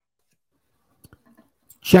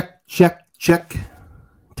Check, check, check.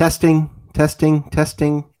 Testing.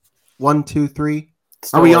 1, 2, 3.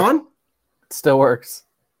 Are we on? It still works.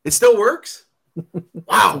 It still works?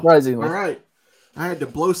 Wow. Surprisingly. All right. I had to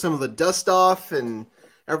blow some of the dust off and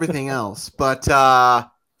everything else. But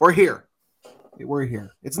we're here. We're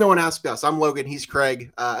here. It's No One Asked Us. I'm Logan. He's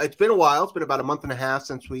Craig. It's been a while. It's been about a month and a half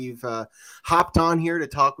since we've hopped on here to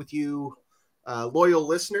talk with you, loyal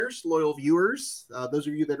listeners, loyal viewers. Those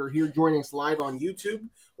of you that are here joining us live on YouTube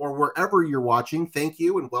or wherever you're watching, thank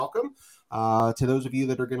you and welcome. To those of you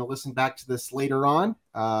that are going to listen back to this later on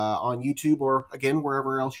YouTube or, again,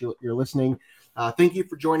 wherever else you're listening, thank you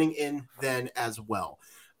for joining in then as well.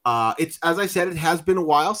 It's, as I said, it has been a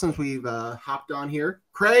while since we've hopped on here.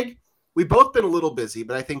 Craig, we've both been a little busy,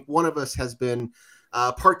 but I think one of us has been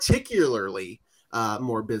particularly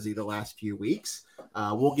more busy the last few weeks.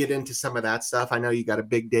 We'll get into some of that stuff. I know you got a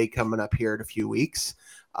big day coming up here in a few weeks.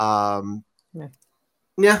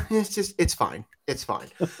 Yeah, it's fine. It's fine.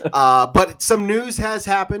 But some news has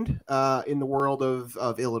happened in the world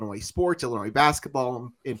of Illinois sports, Illinois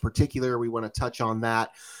basketball in particular. We want to touch on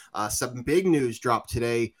that. Some big news dropped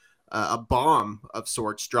today. A bomb of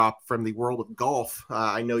sorts dropped from the world of golf.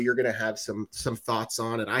 I know you're going to have some thoughts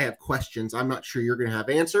on it. I have questions. I'm not sure you're going to have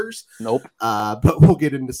answers. Nope. But we'll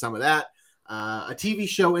get into some of that. A TV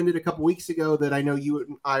show ended a couple weeks ago that I know you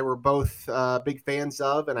and I were both big fans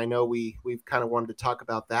of, and I know we've kind of wanted to talk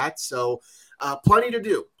about that. So plenty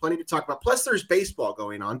to talk about. Plus, there's baseball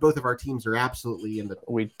going on. Both of our teams are absolutely in the.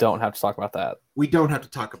 We don't have to talk about that. We don't have to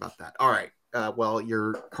talk about that. All right. Well,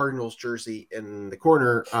 your Cardinals jersey in the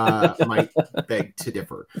corner might beg to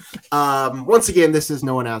differ. Once again, this is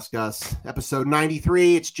No One Asked Us, episode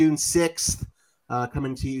 93. It's June 6th,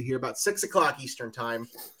 coming to you here about 6 o'clock Eastern time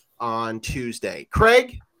on Tuesday.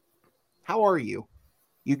 Craig, how are you?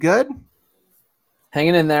 You good?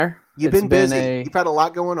 Hanging in there. You've been busy. You've had a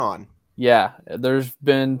lot going on. Yeah, there's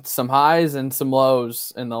been some highs and some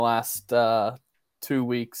lows in the last 2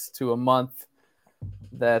 weeks to a month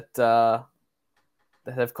that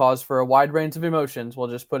have caused for a wide range of emotions. We'll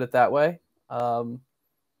just put it that way. But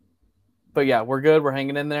yeah, we're good. We're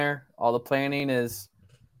hanging in there. All the planning is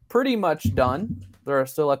pretty much done. There are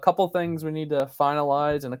still a couple things we need to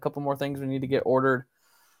finalize and a couple more things we need to get ordered.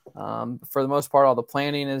 For the most part, all the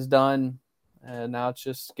planning is done. And now it's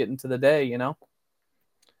just getting to the day, you know?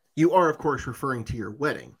 You are, of course, referring to your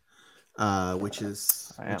wedding, which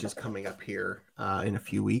is coming up here in a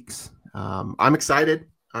few weeks. I'm excited.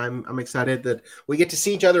 I'm excited that we get to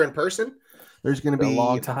see each other in person. There's going to be a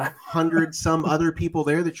long time. 100 some other people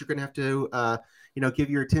there that you're going to have to,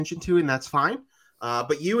 give your attention to, and that's fine.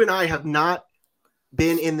 But you and I have not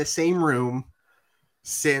been in the same room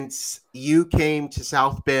since you came to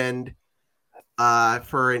South Bend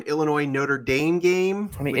for an Illinois Notre Dame game,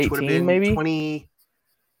 which would have been maybe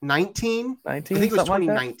 2019. I think it was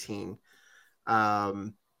 2019.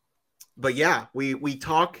 Like but yeah, we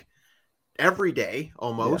talk every day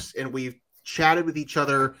almost, and we've chatted with each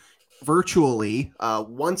other virtually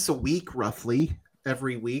once a week, roughly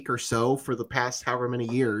every week or so for the past however many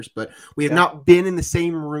years, but we have not been in the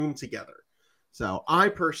same room together. So I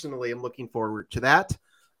personally am looking forward to that.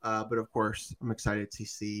 But of course, I'm excited to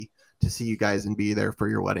see you guys and be there for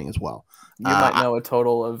your wedding as well. You might know a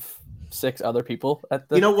total of 6 other people at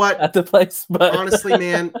the at the place, but honestly,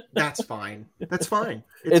 man, that's fine. That's fine.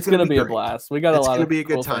 It's gonna be a blast. We got a lot of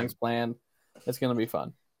cool things planned. It's gonna be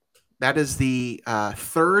fun. That is the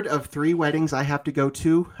third of 3 weddings I have to go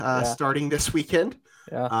to starting this weekend.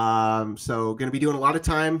 Yeah. So going to be doing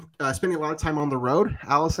spending a lot of time on the road.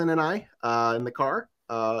 Allison and I in the car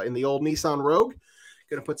in the old Nissan Rogue.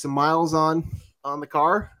 Going to put some miles on the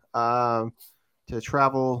car to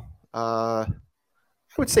travel. I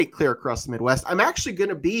would say clear across the Midwest. I'm actually going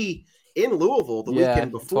to be in Louisville the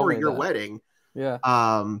weekend before your wedding. Yeah.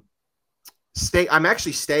 I'm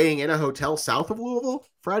actually staying in a hotel south of Louisville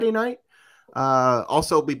Friday night.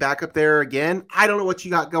 Also be back up there again. I don't know what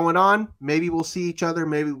you got going on. Maybe we'll see each other.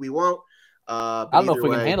 Maybe we won't. I don't know if we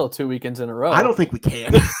can handle 2 weekends in a row. I don't think we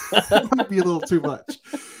can. It might be a little too much.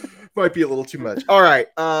 All right.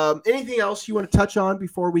 Anything else you want to touch on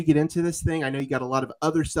before we get into this thing? I know you got a lot of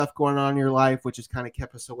other stuff going on in your life, which has kind of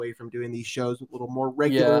kept us away from doing these shows a little more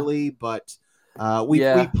regularly, but we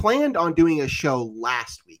planned on doing a show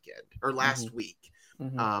last week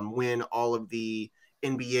when all of the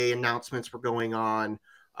NBA announcements were going on.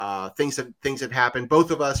 Things have happened. Both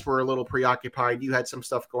of us were a little preoccupied. You had some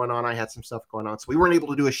stuff going on. I had some stuff going on. So we weren't able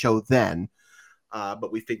to do a show then.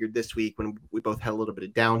 But we figured this week when we both had a little bit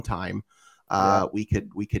of downtime, we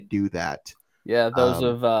could do that. Yeah, those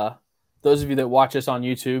of those of you that watch us on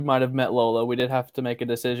YouTube might have met Lola. We did have to make a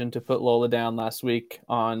decision to put Lola down last week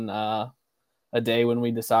on a day when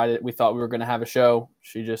we thought we were going to have a show.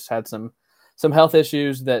 She just had some health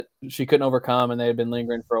issues that she couldn't overcome, and they had been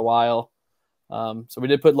lingering for a while. So we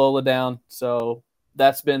did put Lola down. So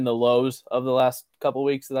that's been the lows of the last couple of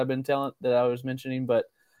weeks that I was mentioning. But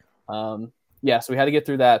so we had to get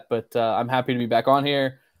through that. But I'm happy to be back on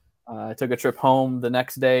here. I took a trip home the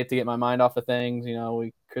next day to get my mind off of things.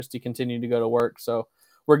 Christy continued to go to work, so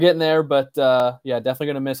we're getting there. But definitely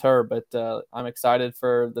going to miss her. But I'm excited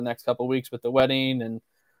for the next couple of weeks with the wedding and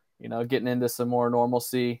getting into some more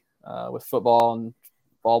normalcy with football and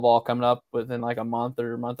ball coming up within like a month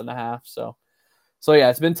or a month and a half. So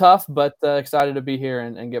it's been tough, but excited to be here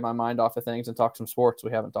and get my mind off of things and talk some sports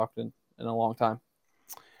we haven't talked in a long time.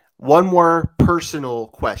 One more personal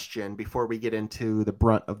question before we get into the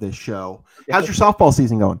brunt of this show. How's your softball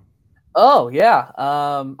season going? Oh, yeah.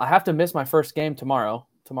 I have to miss my first game tomorrow.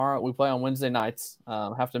 Tomorrow we play on Wednesday nights.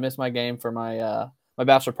 I have to miss my game for my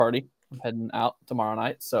bachelor party. I'm heading out tomorrow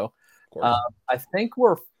night. So I think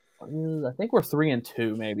we're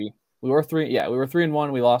 3-2 maybe. We were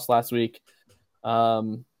 3-1. We lost last week.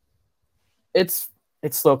 It's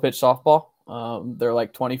slow pitch softball. They're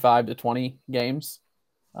like 25 to 20 games.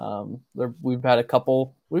 We've had a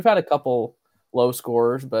couple low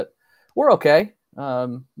scorers, but we're okay.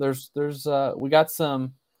 We got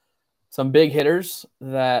some big hitters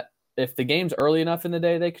that if the game's early enough in the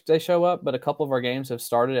day, they show up, but a couple of our games have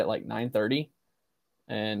started at like 9:30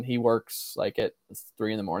 and he works like at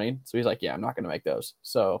 3 a.m. So he's like, yeah, I'm not going to make those.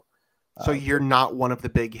 So you're not one of the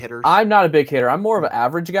big hitters? I'm not a big hitter. I'm more of an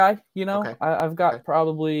average guy. Okay. I've got I'm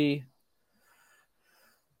probably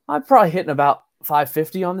hitting about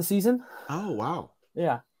 550 on the season. Oh, wow.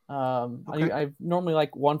 Yeah. Okay. I normally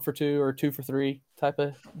like 1 for 2 or 2 for 3 type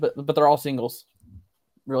of, but they're all singles.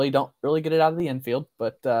 Really don't really get it out of the infield,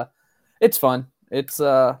 but it's fun. It's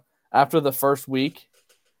after the first week,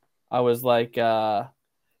 I was like,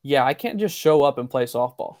 I can't just show up and play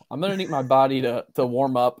softball. I'm gonna need my body to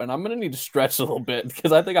warm up, and I'm gonna need to stretch a little bit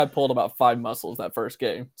because I think I pulled about 5 muscles that first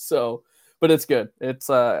game. So, but it's good. It's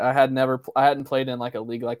I hadn't played in like a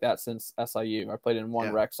league like that since SIU. I played in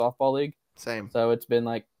one rec softball league. Same. So it's been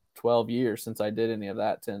like 12 years since I did any of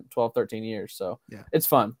that. 12, 13 years. So it's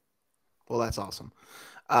fun. Well, that's awesome.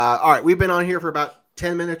 All right. We've been on here for about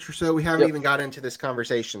 10 minutes or so. We haven't even got into this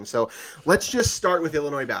conversation. So let's just start with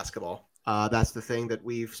Illinois basketball. That's the thing that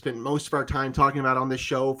we've spent most of our time talking about on this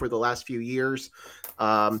show for the last few years.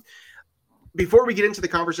 Before we get into the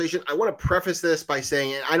conversation, I want to preface this by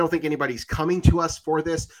saying I don't think anybody's coming to us for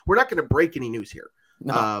this. We're not going to break any news here.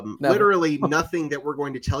 No, literally nothing that we're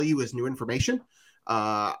going to tell you is new information.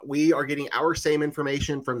 We are getting our same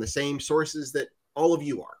information from the same sources that all of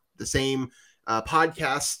you are, the same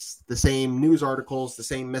podcasts, the same news articles, the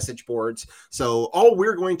same message boards. So all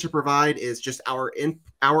we're going to provide is just our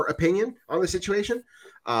opinion on the situation.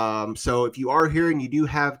 So if you are here and you do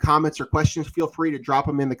have comments or questions, feel free to drop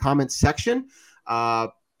them in the comments section.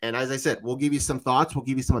 And as I said, we'll give you some thoughts, we'll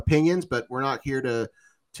give you some opinions, but we're not here to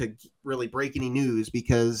really break any news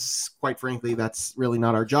because quite frankly, that's really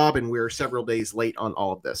not our job. And we're several days late on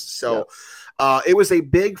all of this. So it was a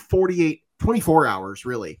big 24 hours,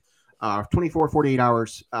 really. 48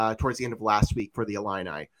 hours towards the end of last week for the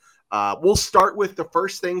Illini. We'll start with the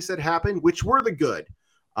first things that happened, which were the good.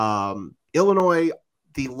 Illinois,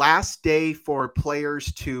 the last day for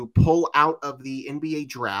players to pull out of the NBA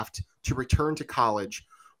draft to return to college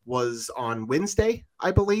was on Wednesday,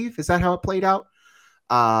 I believe. Is that how it played out?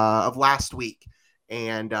 Of last week.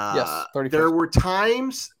 And yes, there were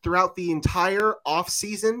times throughout the entire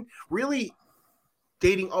offseason, really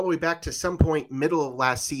dating all the way back to some point middle of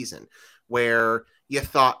last season, where you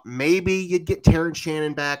thought maybe you'd get Terrence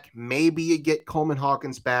Shannon back, maybe you'd get Coleman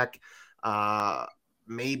Hawkins back, but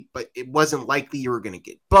it wasn't likely you were going to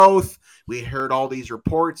get both. We heard all these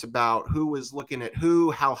reports about who was looking at who,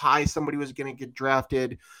 how high somebody was going to get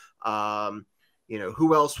drafted,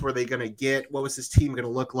 who else were they going to get, what was this team going to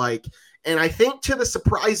look like. And I think to the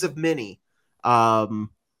surprise of many,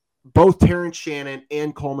 both Terrence Shannon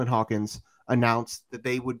and Coleman Hawkins announced that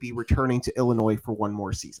they would be returning to Illinois for one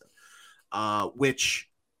more season, which,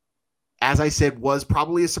 as I said, was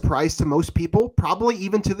probably a surprise to most people, probably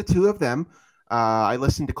even to the two of them. I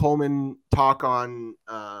listened to Coleman talk on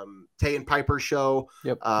Tay and Piper's show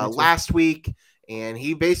last week, and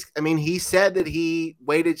he said that he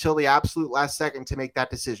waited till the absolute last second to make that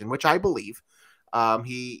decision, which I believe.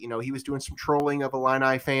 He was doing some trolling of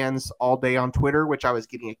Illini fans all day on Twitter, which I was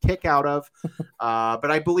getting a kick out of.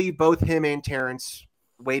 But I believe both him and Terrence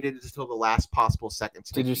waited until the last possible second.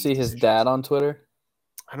 Did you see his dad on Twitter?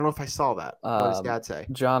 I don't know if I saw that. What does Dad say?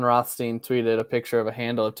 John Rothstein tweeted a picture of a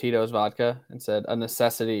handle of Tito's vodka and said a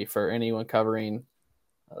necessity for anyone covering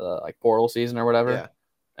like portal season or whatever. Yeah.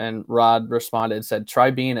 And Rod responded and said,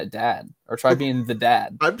 try being a dad or try being the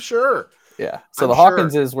dad. I'm sure. Yeah. So I'm the sure.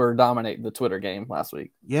 Hawkinses were dominating the Twitter game last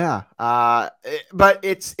week. Yeah. But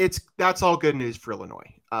it's that's all good news for Illinois.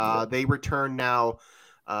 They return now.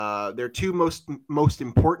 Their two most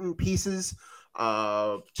important pieces.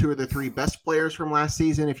 Two of the three best players from last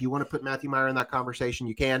season. If you want to put Matthew Meyer in that conversation,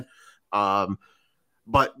 you can.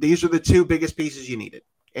 But these are the two biggest pieces you needed,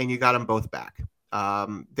 and you got them both back.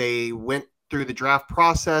 They went through the draft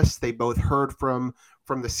process. They both heard from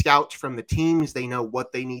the scouts, from the teams. They know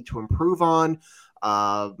what they need to improve on.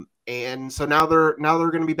 And so now they're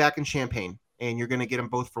going to be back in Champaign, and you're going to get them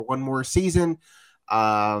both for one more season.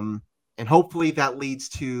 And hopefully that leads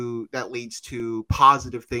to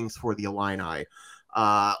positive things for the Illini.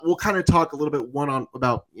 We'll kind of talk a little bit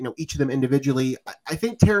about each of them individually. I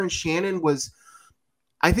think Terrence Shannon was,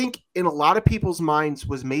 I think in a lot of people's minds,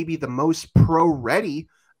 was maybe the most pro ready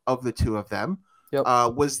of the two of them. Yep.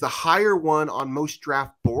 Was the higher one on most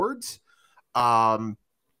draft boards. But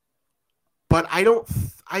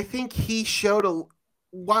I think he showed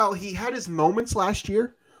while he had his moments last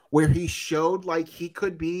year where he showed like he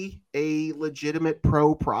could be a legitimate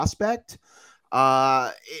pro prospect.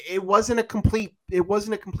 It wasn't a complete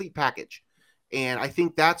package. And I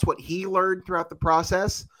think that's what he learned throughout the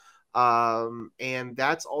process. And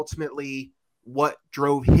that's ultimately what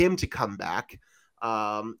drove him to come back.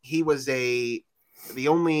 He was first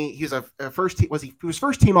team. He was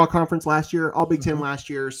first team all conference last year, all Big Ten last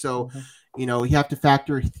year. So, you have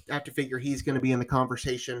to figure he's going to be in the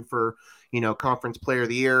conversation for, conference player of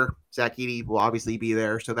the year. Zach Edey will obviously be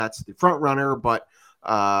there. So that's the front runner, but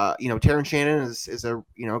Terrence Shannon is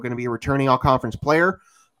going to be a returning all conference player.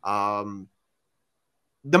 The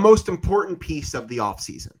most important piece of the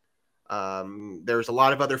offseason. There's a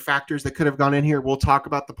lot of other factors that could have gone in here. We'll talk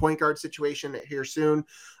about the point guard situation here soon.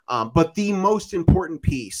 But the most important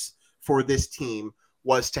piece for this team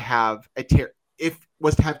was to have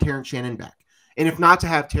Terrence Shannon back. And if not to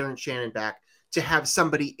have Terrence Shannon back, to have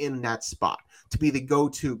somebody in that spot, to be the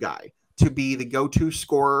go-to guy, to be the go-to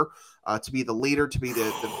scorer, to be the leader, to be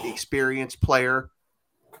the experienced player.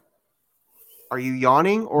 Are you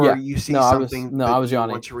yawning, or are you seeing something I was you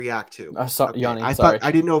yawning. want to react to? I saw yawning. I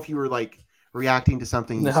didn't know if you were like reacting to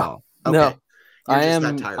something you saw. Okay. No. I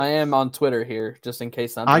am on Twitter here just in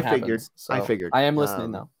case something happens. So I figured. I am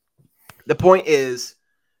listening though. The point is,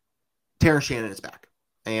 Terrence Shannon is back,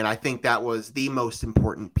 and I think that was the most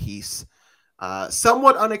important piece.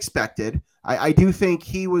 Somewhat unexpected. I do think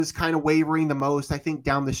he was kind of wavering the most. I think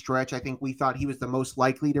down the stretch, I think we thought he was the most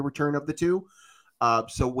likely to return of the two.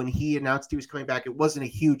 So when he announced he was coming back, it wasn't a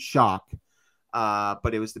huge shock,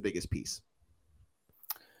 but it was the biggest piece.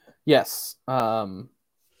 Yes.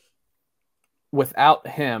 Without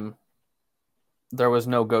him, there was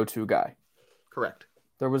no go-to guy. Correct.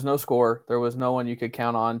 There was no scorer. There was no one you could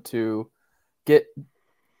count on to get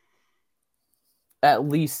at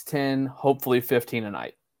least 10, hopefully 15 a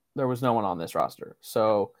night. There was no one on this roster.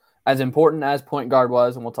 So as important as point guard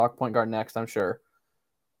was, and we'll talk point guard next, I'm sure,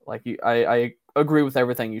 like I agree with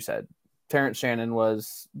everything you said. Terrence Shannon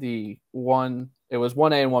was the one. It was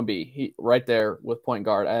 1A and 1B. He right there with point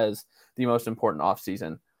guard as the most important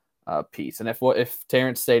offseason piece. And if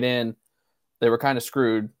Terrence stayed in, they were kind of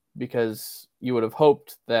screwed, because you would have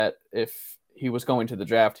hoped that if he was going to the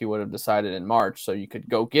draft, he would have decided in March, so you could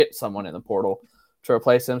go get someone in the portal to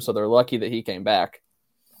replace him. So they're lucky that he came back.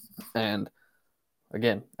 And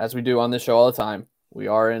again, as we do on this show all the time, we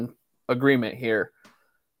are in agreement here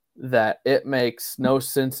that it makes no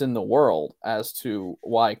sense in the world as to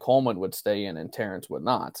why Coleman would stay in and Terrence would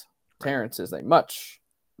not. Terrence is a much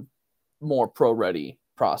more pro-ready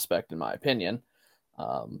prospect, in my opinion.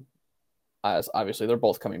 As obviously they're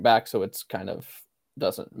both coming back, so it's kind of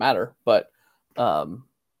doesn't matter. But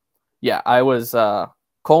I was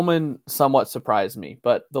Coleman somewhat surprised me,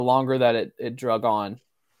 but the longer that it drug on,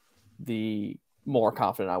 the more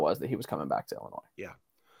confident I was that he was coming back to Illinois.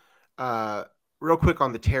 Yeah. Real quick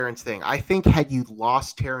on the Terrence thing. I think had you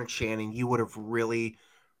lost Terrence Shannon, you would have really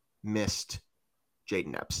missed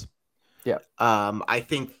Jaden Epps. Yeah. I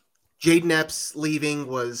think Jaden Epps leaving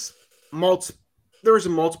was there was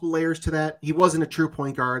multiple layers to that. He wasn't a true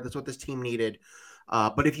point guard. That's what this team needed.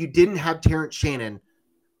 But if you didn't have Terrence Shannon,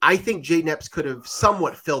 I think Jaden Epps could have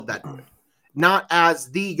somewhat filled that void. Not as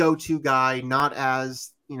the go-to guy, not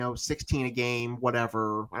as, 16 a game,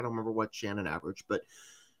 whatever. I don't remember what Shannon averaged, but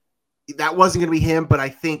that wasn't going to be him. But I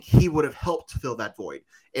think he would have helped fill that void.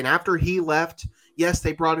 And after he left, Yes,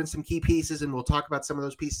 they brought in some key pieces, and we'll talk about some of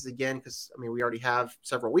those pieces again because, I mean, we already have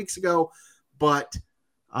several weeks ago, but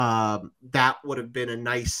that would have been a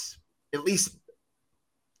nice, at least,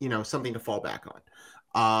 something to fall back on.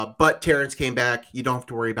 But Terrence came back. You don't have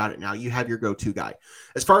to worry about it now. You have your go-to guy.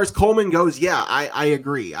 As far as Coleman goes, yeah, I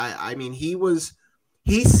agree. I mean,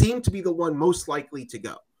 he seemed to be the one most likely to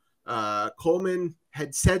go. Coleman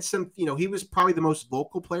had said he was probably the most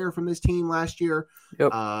vocal player from this team last year.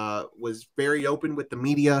 Yep. Was very open with the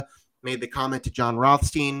media, made the comment to John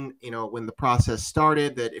Rothstein, when the process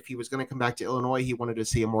started, that if he was going to come back to Illinois, he wanted to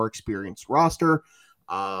see a more experienced roster.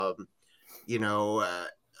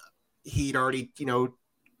 He'd already,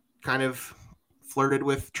 kind of flirted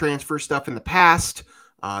with transfer stuff in the past.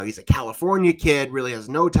 He's a California kid, really has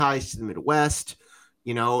no ties to the Midwest,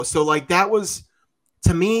 so like that was,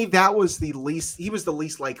 to me, that was he was the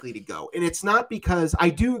least likely to go. And it's not because I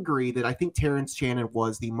do agree that I think Terrence Shannon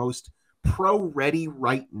was the most pro ready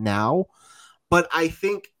right now, but I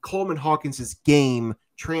think Coleman Hawkins' game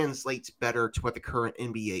translates better to what the current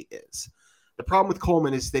NBA is. The problem with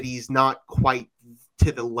Coleman is that he's not quite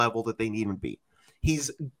to the level that they need him to be.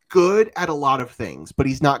 He's good at a lot of things, but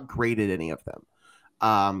he's not great at any of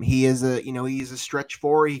them. He is he's a stretch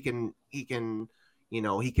four. He's a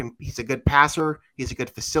good passer. He's a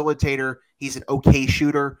good facilitator. He's an okay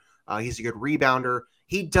shooter. He's a good rebounder.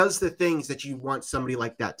 He does the things that you want somebody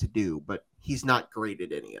like that to do, but he's not great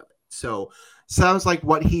at any of it. So sounds like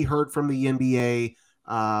what he heard from the NBA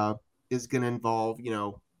is going to involve,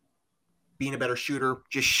 being a better shooter,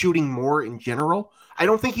 just shooting more in general. I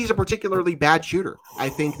don't think he's a particularly bad shooter. I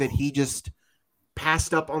think that he just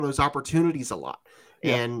passed up on those opportunities a lot.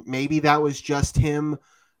 Yeah. And maybe that was just him,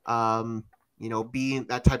 being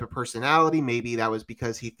that type of personality. Maybe that was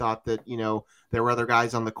because he thought that, there were other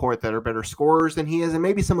guys on the court that are better scorers than he is. And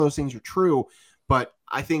maybe some of those things are true. But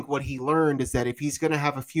I think what he learned is that if he's going to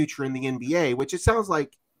have a future in the NBA, which it sounds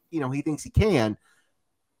like, he thinks he can,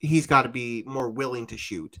 he's got to be more willing to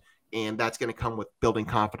shoot. And that's going to come with building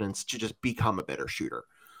confidence to just become a better shooter.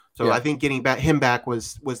 So yeah. I think getting him back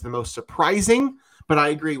was the most surprising, but I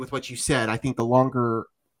agree with what you said. I think the longer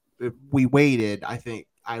we waited, I think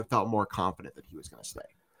I felt more confident that he was going to stay.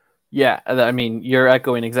 Yeah. I mean, you're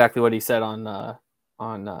echoing exactly what he said on the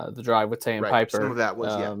drive with Tay and Piper. Some of that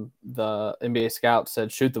was, the NBA scout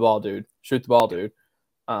said, shoot the ball, dude. Shoot the ball, dude.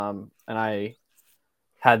 And I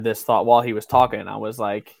had this thought while he was talking. I was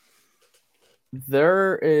like,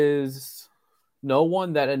 there is no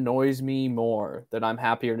one that annoys me more that I'm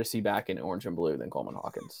happier to see back in orange and blue than Coleman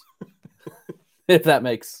Hawkins. if that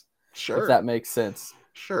makes sense.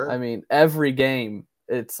 Sure. I mean, every game,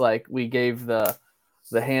 it's like we gave the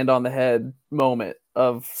hand on the head moment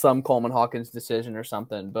of some Coleman Hawkins decision or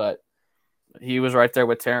something, but he was right there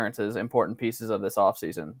with Terrence as important pieces of this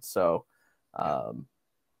offseason. So,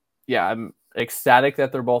 I'm ecstatic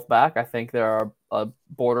that they're both back. I think they're a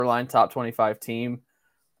borderline top 25 team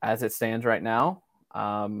as it stands right now.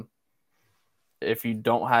 If you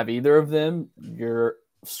don't have either of them, you're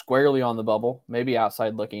squarely on the bubble, maybe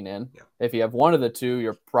outside looking in. Yeah. If you have one of the two,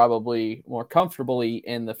 you're probably more comfortably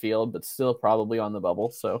in the field, but still probably on the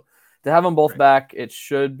bubble. So to have them both back, it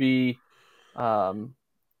should be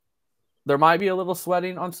there might be a little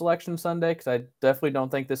sweating on Selection Sunday because I definitely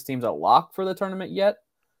don't think this team's a lock for the tournament yet.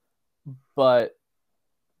 But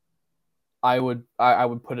I would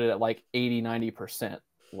put it at like 80-90%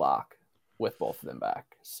 lock with both of them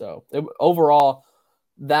back. So overall,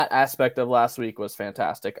 that aspect of last week was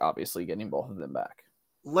fantastic, obviously getting both of them back.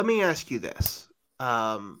 Let me ask you this.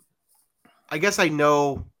 I guess I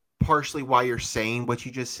know partially why you're saying what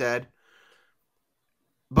you just said.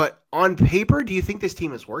 But on paper, do you think this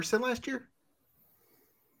team is worse than last year?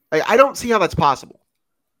 I don't see how that's possible.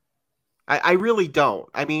 I really don't.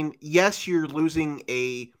 I mean, yes, you're losing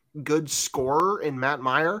a good scorer in Matt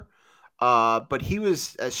Meyer, but he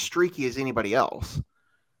was as streaky as anybody else.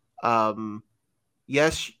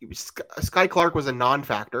 Yes, Sky Clark was a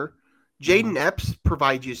non-factor. Jaden Epps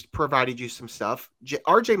provided you some stuff.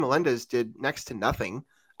 RJ Melendez did next to nothing.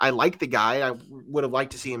 I like the guy. I would have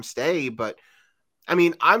liked to see him stay, but I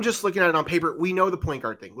mean, I'm just looking at it on paper. We know the point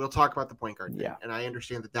guard thing. We'll talk about the point guard thing, and I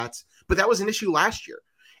understand but that was an issue last year.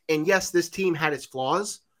 And yes, this team had its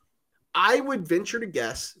flaws. I would venture to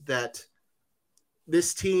guess that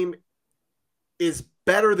this team is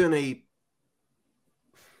better than a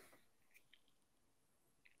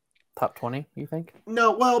top 20, you think?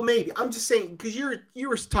 No, well, maybe. I'm just saying because you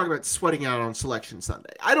were talking about sweating out on Selection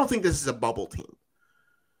Sunday. I don't think this is a bubble team.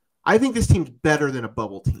 I think this team's better than a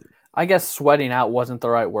bubble team. I guess sweating out wasn't the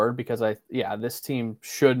right word because this team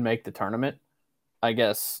should make the tournament. I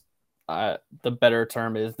guess the better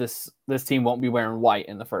term is this team won't be wearing white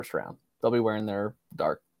in the first round. They'll be wearing their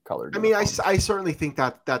dark colored. I mean, I certainly think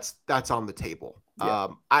that's on the table. Yeah.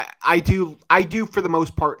 I do for the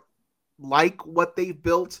most part like what they've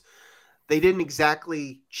built. They didn't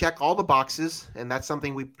exactly check all the boxes, and that's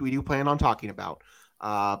something we do plan on talking about.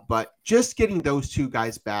 But just getting those two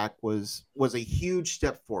guys back was a huge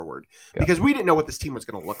step forward because we didn't know what this team was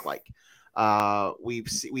going to look like. We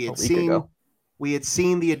had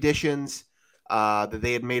seen the additions that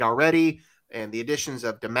they had made already, and the additions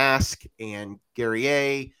of Damask and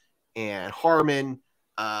Guerrier and Harmon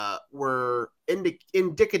were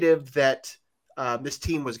indicative that this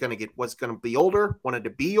team was going to be older, wanted to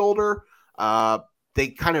be older. They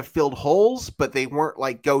kind of filled holes, but they weren't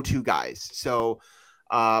like go-to guys. So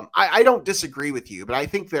I don't disagree with you, but I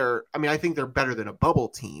think they're better than a bubble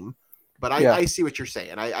team. But I see what you're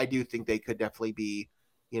saying. I do think they could definitely be,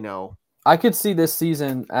 I could see this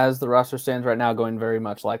season as the roster stands right now going very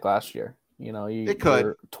much like last year. It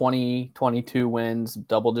could 20, 22 wins,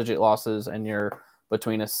 double-digit losses, and you're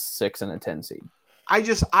between a 6 and a 10 seed.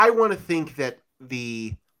 I want to think that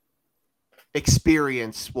the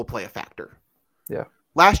experience will play a factor. Yeah.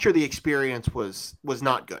 Last year, the experience was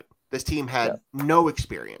not good. This team had no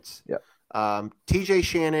experience. Yeah. TJ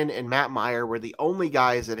Shannon and Matt Meyer were the only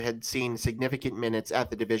guys that had seen significant minutes at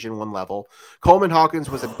the Division I level. Coleman Hawkins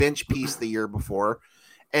was a bench piece the year before,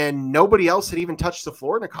 and nobody else had even touched the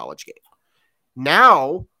floor in a college game.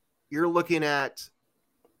 Now you're looking at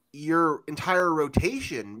your entire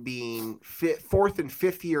rotation being fourth and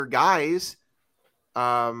fifth year guys,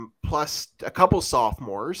 plus a couple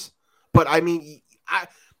sophomores. But I mean,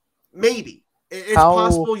 maybe it's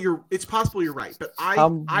possible you're right. But I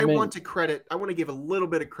want to give a little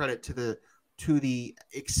bit of credit to the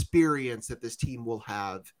experience that this team will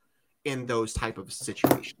have in those type of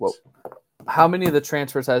situations. Well, how many of the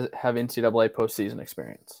transfers have NCAA postseason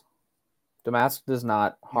experience? Damask does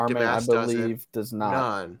not. Harmon, I believe, does not.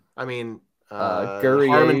 None. I mean,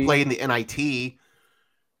 Harmon played in the NIT.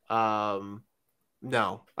 No.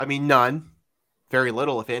 I mean, none. Very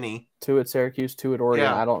little, if any. 2 at Syracuse, 2 at Oregon.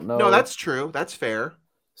 Yeah. I don't know. No, that's true. That's fair.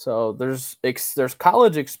 So there's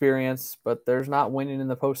college experience, but there's not winning in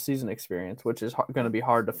the postseason experience, which is going to be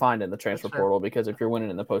hard to find in the transfer portal because if you're winning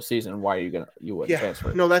in the postseason, why are you wouldn't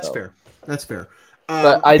transfer? No, that's fair. That's fair.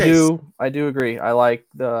 But I do agree. I like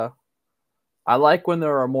when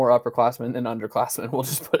there are more upperclassmen than underclassmen. We'll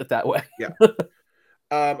just put it that way. Yeah.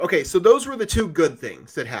 Okay, so those were the two good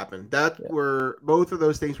things that happened. Both of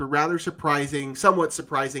those things were rather surprising, somewhat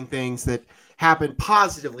surprising things that happened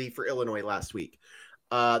positively for Illinois last week.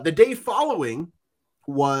 The day following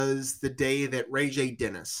was the day that Ray J.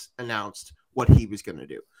 Dennis announced what he was going to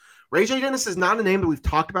do. Ray J. Dennis is not a name that we've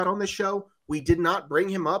talked about on this show. We did not bring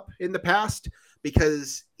him up in the past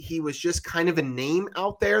because he was just kind of a name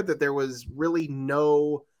out there that there was really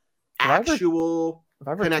no actual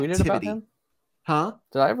connectivity. Huh?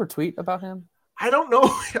 Did I ever tweet about him? I don't know.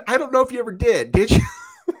 I don't know if you ever did. Did you?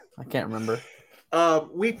 I can't remember.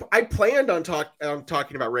 I planned on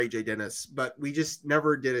talking about Ray J. Dennis, but we just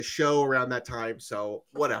never did a show around that time. So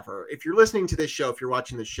whatever. If you're listening to this show, if you're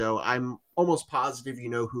watching this show, I'm almost positive you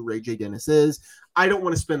know who Ray J. Dennis is. I don't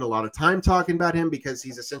want to spend a lot of time talking about him because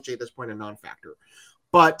he's essentially at this point a non-factor.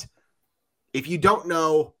 But if you don't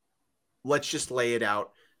know, let's just lay it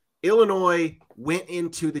out. Illinois went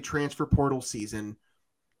into the transfer portal season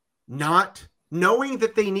not knowing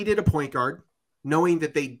that they needed a point guard, knowing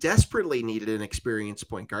that they desperately needed an experienced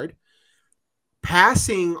point guard,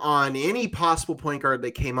 passing on any possible point guard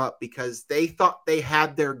that came up because they thought they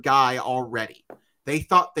had their guy already. They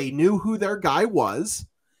thought they knew who their guy was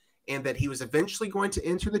and that he was eventually going to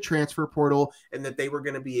enter the transfer portal and that they were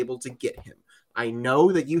going to be able to get him. I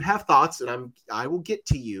know that you have thoughts, and I will get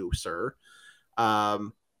to you, sir.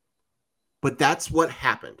 But that's what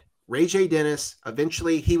happened. Ray J. Dennis,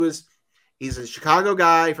 eventually he's a Chicago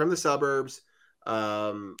guy from the suburbs,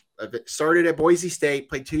 started at Boise State,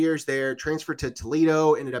 played 2 years there, transferred to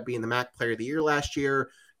Toledo, ended up being the MAC Player of the Year last year.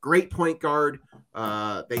 Great point guard.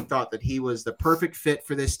 They thought that he was the perfect fit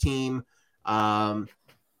for this team. As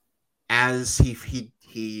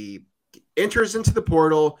he enters into the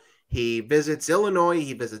portal, he visits Illinois,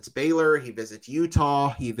 he visits Baylor, he visits Utah,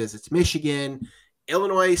 he visits Michigan.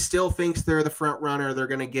 Illinois still thinks they're the front runner. They're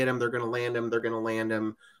going to get him. They're going to land him. They're going to land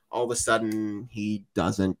him. All of a sudden, he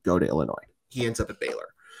doesn't go to Illinois. He ends up at Baylor.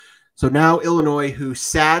 So now Illinois, who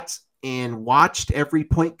sat and watched every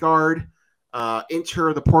point guard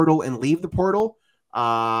enter the portal and leave the portal,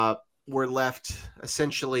 were left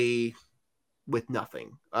essentially with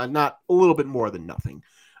nothing. Not a little bit more than nothing.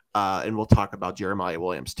 And we'll talk about Jeremiah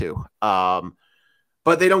Williams too. But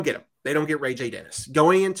they don't get him. They don't get Ray J. Dennis.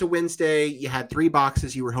 Going into Wednesday, you had 3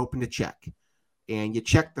 boxes you were hoping to check. And you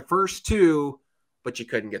checked the first 2, but you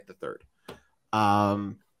couldn't get the third.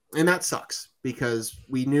 And that sucks because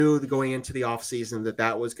we knew going into the offseason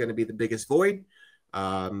that was going to be the biggest void.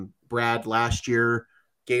 Brad last year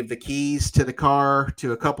gave the keys to the car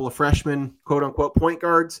to a couple of freshmen, quote unquote, point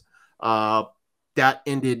guards. That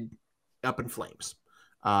ended up in flames.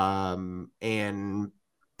 And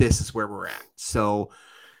this is where we're at. So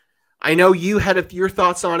I know you had your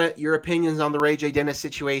thoughts on it, your opinions on the Ray J. Dennis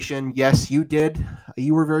situation. Yes, you did.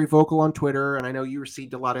 You were very vocal on Twitter, and I know you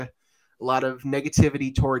received a lot of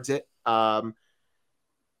negativity towards it. I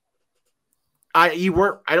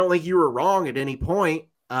don't think you were wrong at any point.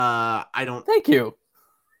 Thank you.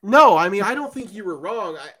 No, I mean, I don't think you were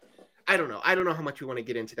wrong. I don't know. I don't know how much we want to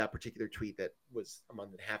get into that particular tweet that was a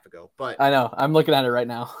month and a half ago, but I know I'm looking at it right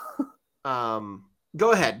now.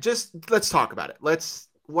 Go ahead. Just let's talk about it.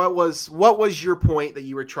 What was your point that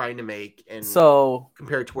you were trying to make, and so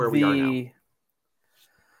compared to where we are now?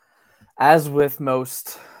 As with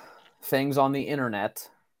most things on the internet,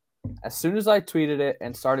 as soon as I tweeted it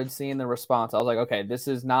and started seeing the response, I was like, okay, this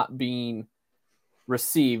is not being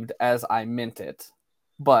received as I meant it.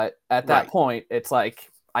 But at that point, it's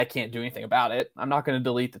like, I can't do anything about it. I'm not going to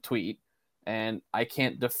delete the tweet, and I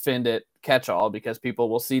can't defend it catch all because people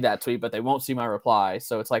will see that tweet, but they won't see my reply.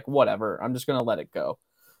 So it's like, whatever, I'm just going to let it go.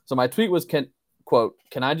 So my tweet was, quote,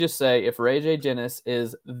 can I just say if Ray J. Dennis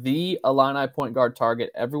is the Illini point guard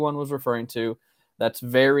target everyone was referring to, that's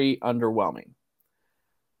very underwhelming.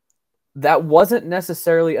 That wasn't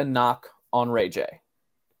necessarily a knock on Ray J.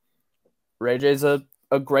 Ray J's a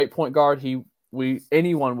great point guard.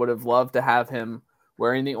 Anyone would have loved to have him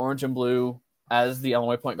wearing the orange and blue as the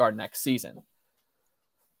Illinois point guard next season.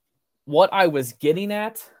 What I was getting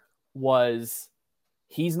at was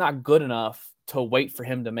he's not good enough to wait for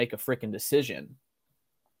him to make a freaking decision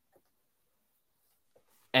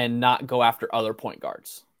and not go after other point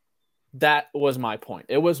guards. That was my point.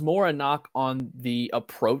 It was more a knock on the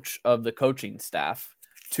approach of the coaching staff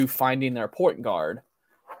to finding their point guard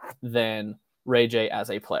than Ray J as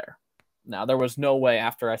a player. Now, there was no way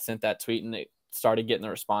after I sent that tweet and it started getting the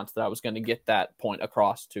response that I was going to get that point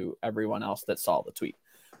across to everyone else that saw the tweet.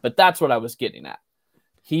 But that's what I was getting at.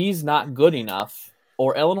 He's not good enough,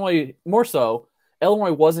 or Illinois, more so,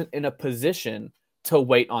 Illinois wasn't in a position to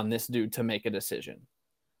wait on this dude to make a decision.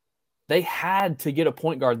 They had to get a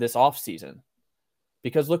point guard this offseason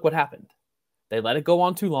because look what happened. They let it go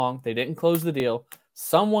on too long. They didn't close the deal.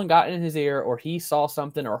 Someone got in his ear, or he saw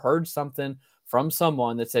something or heard something from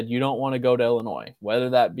someone that said, you don't want to go to Illinois.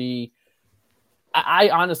 Whether that be, I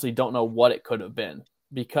honestly don't know what it could have been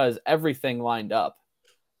because everything lined up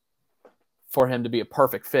for him to be a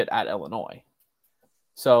perfect fit at Illinois.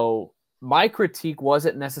 So my critique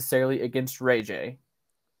wasn't necessarily against Ray J.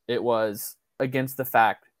 It was against the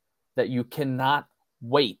fact that you cannot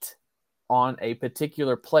wait on a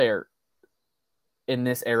particular player in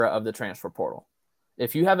this era of the transfer portal.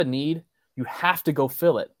 If you have a need, you have to go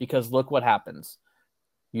fill it because look what happens.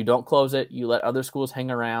 You don't close it, you let other schools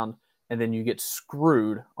hang around, and then you get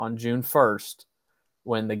screwed on June 1st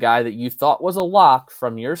when the guy that you thought was a lock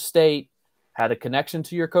from your state had a connection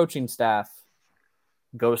to your coaching staff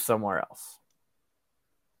goes somewhere else.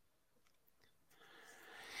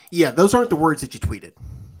 Yeah, those aren't the words that you tweeted.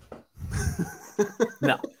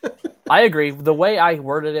 No, I agree. The way I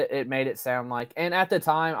worded it, it made it sound like, and at the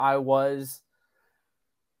time I was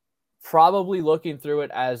probably looking through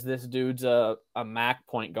it as this dude's a MAC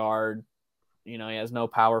point guard. You know, he has no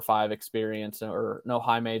Power 5 experience or no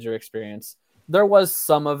high major experience. There was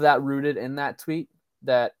some of that rooted in that tweet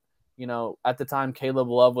that, you know, at the time Caleb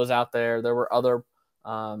Love was out there. There were other,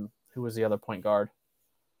 who was the other point guard?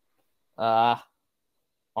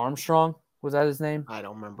 Armstrong, was that his name? I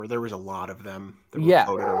don't remember. There was a lot of them that were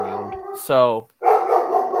floated around. So,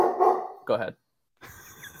 go ahead.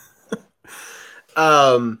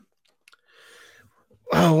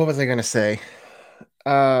 What was I going to say?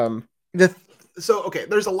 Okay,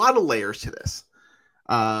 there's a lot of layers to this.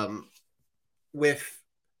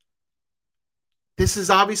 This is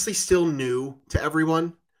obviously still new to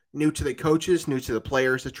everyone, new to the coaches, new to the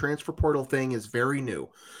players. The transfer portal thing is very new.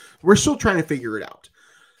 We're still trying to figure it out.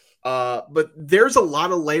 But there's a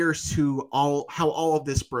lot of layers to how all of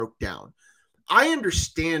this broke down. I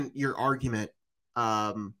understand your argument,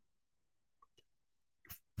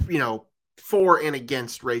 for and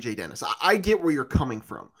against Ray J. Dennis. I get where you're coming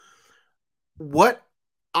from. What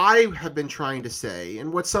I have been trying to say,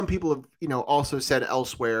 and what some people have, also said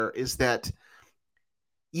elsewhere, is that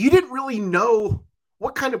you didn't really know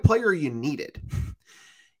what kind of player you needed.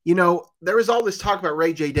 there was all this talk about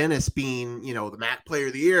Ray J. Dennis being, the MAC player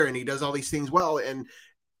of the year, and he does all these things well. And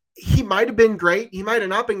he might have been great. He might have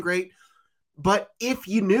not been great. But if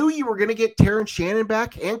you knew you were going to get Terrence Shannon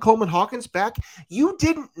back and Coleman Hawkins back, you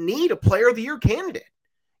didn't need a player of the year candidate.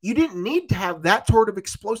 You didn't need to have that sort of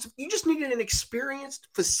explosive. You just needed an experienced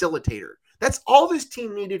facilitator. That's all this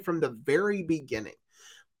team needed from the very beginning.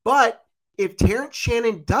 But if Terrence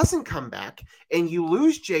Shannon doesn't come back and you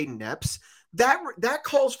lose Jaden Epps, that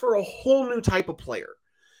calls for a whole new type of player.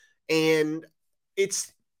 And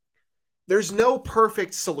there's no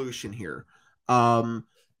perfect solution here. I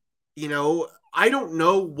don't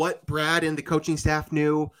know what Brad and the coaching staff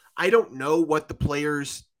knew. I don't know what the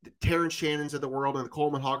players, the Terrence Shannons of the world and the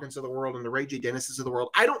Coleman Hawkins of the world and the Ray J. Dennises of the world,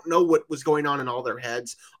 I don't know what was going on in all their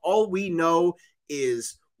heads. All we know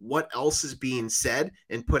is what else is being said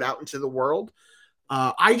and put out into the world.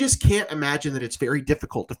 I just can't imagine that it's very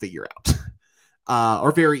difficult to figure out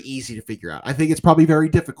or very easy to figure out. I think it's probably very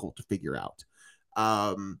difficult to figure out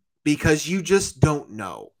because you just don't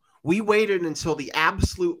know. We waited until the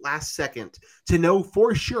absolute last second to know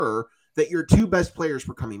for sure that your two best players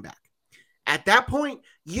were coming back. At that point,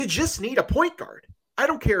 you just need a point guard. I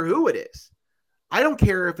don't care who it is. I don't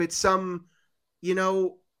care if it's some,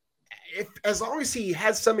 as long as he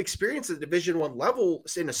has some experience at the Division I level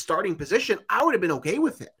in a starting position, I would have been okay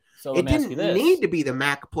with it. So it didn't need to be the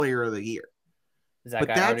MAC player of the year. Is that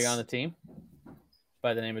guy already on the team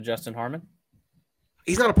by the name of Justin Harmon?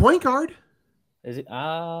 He's not a point guard. Is he?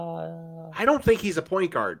 I don't think he's a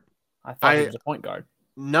point guard. I thought he was a point guard.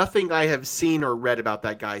 Nothing I have seen or read about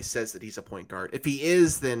that guy says that he's a point guard. If he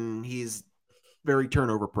is, then he's very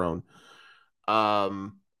turnover prone.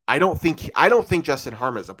 I don't think Justin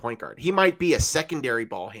Harmon is a point guard. He might be a secondary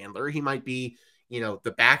ball handler. He might be,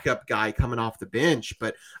 the backup guy coming off the bench.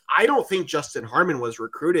 But I don't think Justin Harmon was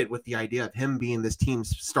recruited with the idea of him being this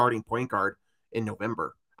team's starting point guard in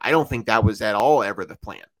November. I don't think that was at all ever the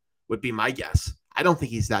plan, would be my guess. I don't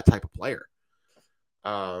think he's that type of player.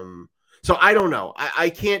 So I don't know. I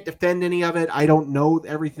can't defend any of it. I don't know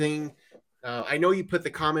everything. I know you put the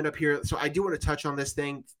comment up here, so I do want to touch on this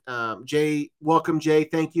thing. Jay, welcome, Jay.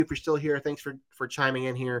 Thank you for still here. Thanks for chiming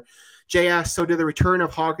in here. Jay asked, so did the return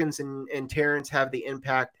of Hawkins and Terrence have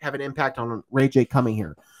an impact on Ray J coming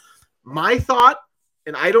here? My thought,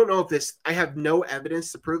 and I don't know if I have no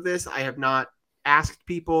evidence to prove this. I have not asked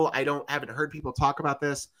people. Haven't heard people talk about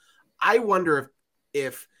this. I wonder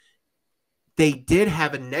if they did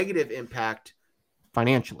have a negative impact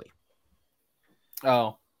financially.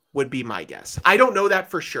 Oh. Would be my guess. I don't know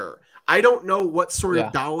that for sure. I don't know what sort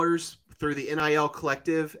of dollars through the NIL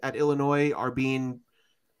collective at Illinois are being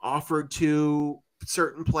offered to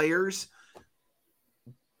certain players.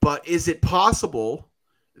 But is it possible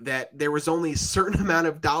that there was only a certain amount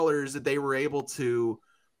of dollars that they were able to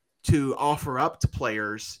offer up to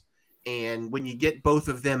players? And when you get both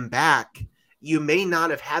of them back, you may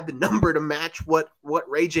not have had the number to match what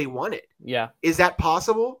Ray J wanted. Yeah. Is that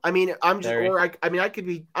possible? I mean, I'm just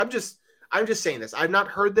saying this. I've not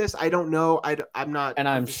heard this. I don't know. I'm not, and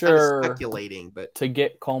I'm sure speculating, but to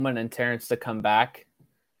get Coleman and Terrence to come back,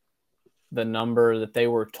 the number that they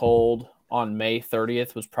were told on May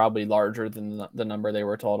 30th was probably larger than the number they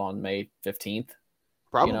were told on May 15th.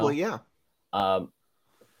 Probably, yeah.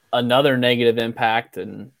 Another negative impact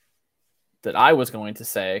that I was going to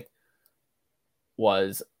say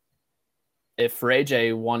was if Ray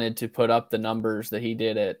J wanted to put up the numbers that he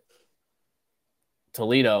did at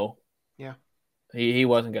Toledo, he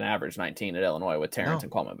wasn't going to average 19 at Illinois with Terrence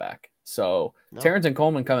and Coleman back. So Terrence and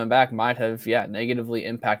Coleman coming back might have, negatively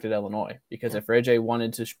impacted Illinois because if Ray J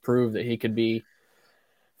wanted to prove that he could be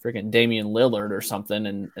freaking Damian Lillard or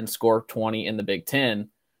something and score 20 in the Big Ten,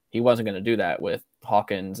 he wasn't going to do that with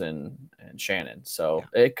Hawkins and Shannon. So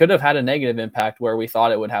it could have had a negative impact where we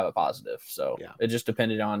thought it would have a positive. So it just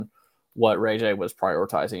depended on what Ray J was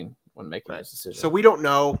prioritizing when making his decision. So we don't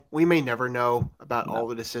know. We may never know about all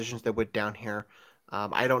the decisions that went down here.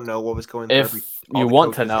 I don't know what was going through. If you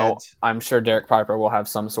want to know, I'm sure Derek Piper will have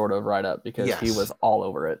some sort of write-up because he was all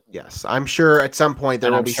over it. Yes, I'm sure at some point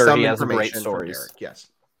there will be some information from Derek.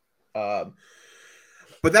 Yes.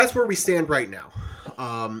 But that's where we stand right now.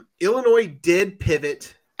 Illinois did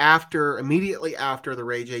pivot immediately after the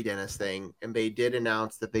Ray J. Dennis thing, and they did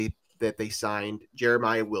announce that they signed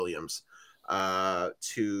Jeremiah Williams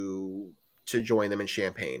to join them in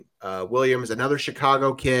Champaign. Williams, another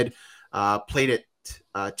Chicago kid, played at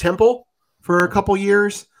Temple for a couple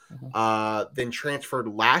years, then transferred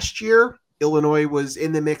last year. Illinois was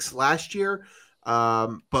in the mix last year,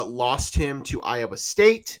 but lost him to Iowa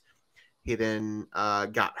State. He then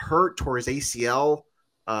got hurt, tore his ACL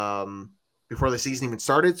before the season even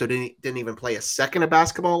started, so didn't even play a second of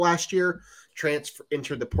basketball last year.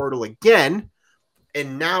 Entered the portal again,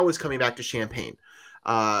 and now is coming back to Champaign.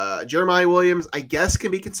 Jeremiah Williams, I guess,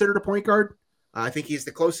 can be considered a point guard. I think he's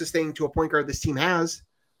the closest thing to a point guard this team has.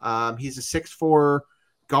 He's a 6'4"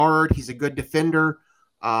 guard. He's a good defender.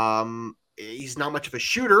 He's not much of a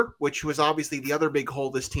shooter, which was obviously the other big hole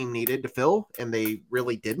this team needed to fill, and they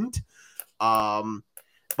really didn't.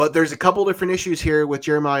 But there's a couple different issues here with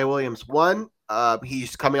Jeremiah Williams. One,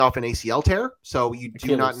 he's coming off an ACL tear, so you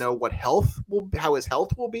do not know how his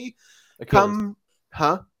health will be.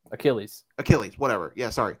 Achilles, whatever.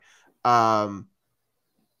 Yeah, sorry. And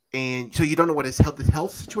so you don't know what his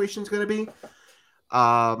health situation is going to be.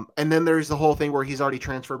 And then there's the whole thing where he's already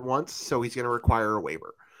transferred once, so he's going to require a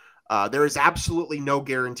waiver. There is absolutely no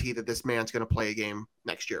guarantee that this man's going to play a game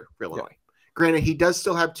next year for Illinois. Yeah. Granted, he does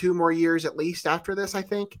still have 2 more years at least after this, I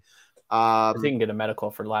think. He can get a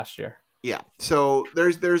medical for last year. Yeah. So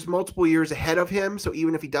there's multiple years ahead of him. So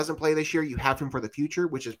even if he doesn't play this year, you have him for the future,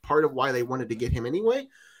 which is part of why they wanted to get him anyway.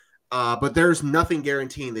 But there's nothing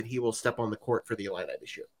guaranteeing that he will step on the court for the Illini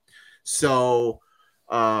this year. So,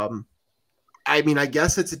 I mean, I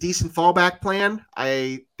guess it's a decent fallback plan.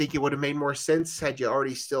 I think it would have made more sense had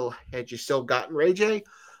you still gotten Ray J.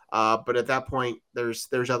 But at that point,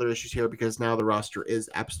 there's other issues here because now the roster is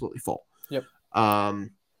absolutely full. Yep.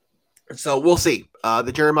 So we'll see.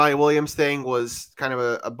 The Jeremiah Williams thing was kind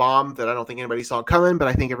of a bomb that I don't think anybody saw coming, but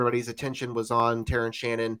I think everybody's attention was on Terrence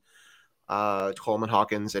Shannon, Coleman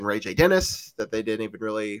Hawkins, and Ray J. Dennis, that they didn't even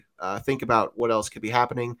really think about what else could be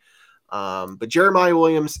happening. But Jeremiah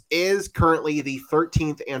Williams is currently the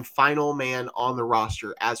 13th and final man on the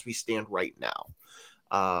roster as we stand right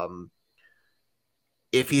now.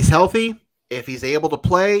 If he's healthy, if he's able to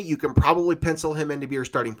play, you can probably pencil him in to be your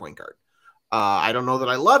starting point guard. I don't know that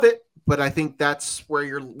I love it, but I think that's what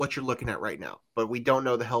you're looking at right now. But we don't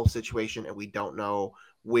know the health situation, and we don't know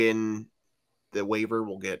when the waiver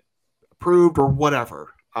will get approved or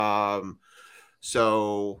whatever.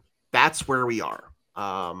 So that's where we are.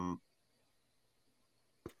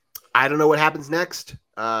 I don't know what happens next.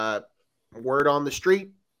 Word on the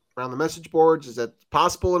street, around the message boards, is that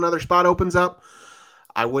possible another spot opens up.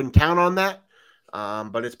 I wouldn't count on that,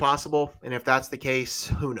 but it's possible. And if that's the case,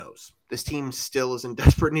 who knows? This team still is in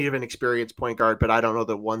desperate need of an experienced point guard, but I don't know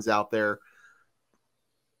that one's out there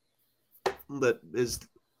that is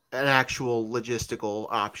an actual logistical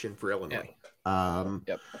option for Illinois.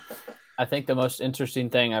 Yep. I think the most interesting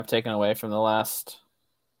thing I've taken away from the last,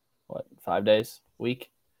 5 days,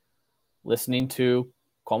 week, listening to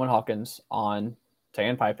Coleman Hawkins on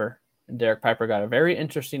Tan Piper, and Derek Piper got a very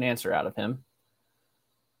interesting answer out of him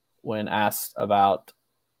when asked about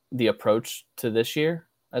the approach to this year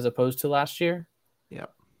as opposed to last year.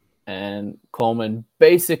 Yep. And Coleman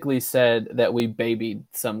basically said that we babied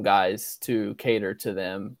some guys to cater to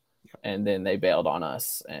them, and then they bailed on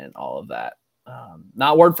us and all of that.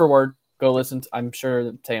 Not word for word. Go listen. I'm sure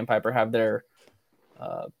that Tay and Piper have their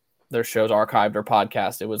shows archived or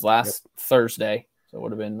podcast. It was last Thursday, so it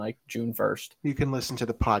would have been like June 1st. You can listen to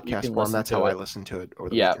the podcast form. That's how I listened to it over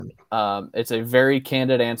the weekend. It's a very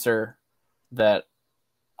candid answer that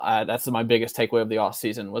that's my biggest takeaway of the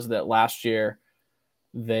offseason was that last year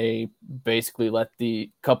they basically let the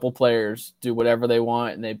couple players do whatever they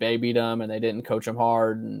want, and they babied them, and they didn't coach them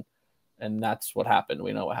hard, and that's what happened.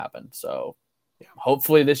 We know what happened. So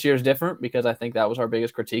hopefully this year's different, because I think that was our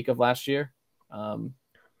biggest critique of last year.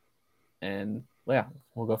 And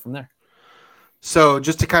we'll go from there. So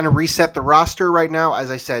just to kind of reset the roster right now,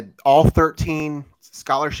 as I said, all 13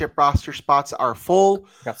 scholarship roster spots are full.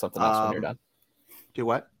 I got something else when you're done. Do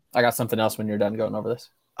what? I got something else when you're done going over this.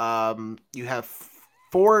 You have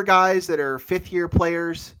 4 guys that are fifth-year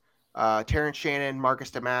players, Terrence Shannon,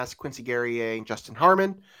 Marcus Damas, Quincy Guerrier, and Justin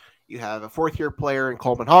Harmon. You have a 4th-year player in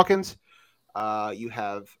Coleman Hawkins. You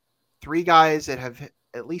have 3 guys that have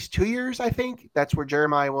at least 2 years, I think. That's where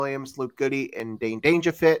Jeremiah Williams, Luke Goody, and Dane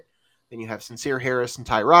Danger fit. Then you have Sincere Harris and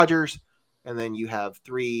Ty Rogers. And then you have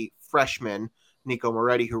 3 freshmen, Nico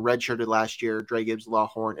Moretti, who redshirted last year, Dre Gibbs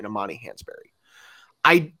Lawhorn, and Amani Hansberry.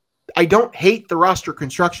 I don't hate the roster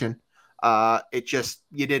construction. It just,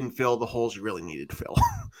 you didn't fill the holes you really needed to fill.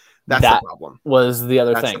 That's the problem. Was the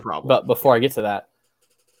other That's thing. The problem. But before I get to that,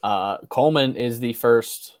 Coleman is the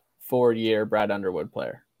first forward-year Brad Underwood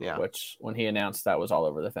player. Yeah. Which, when he announced, that was all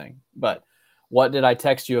over the thing. But what did I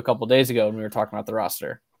text you a couple days ago when we were talking about the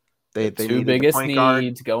roster? They 2 biggest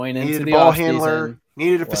needs going into the ball offseason. Handler,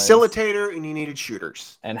 needed a facilitator, and you needed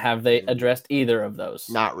shooters. And have they addressed either of those?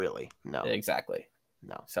 Not really. No. Exactly.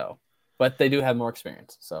 No. So, but they do have more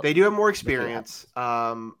experience. So they do have more experience.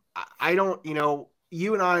 I don't,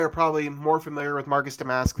 you and I are probably more familiar with Marcus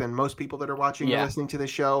Damask than most people that are watching or Yeah. listening to this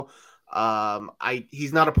show.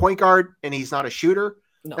 He's not a point guard and he's not a shooter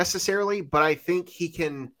necessarily, but I think he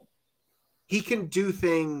can do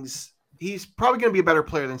things. He's probably going to be a better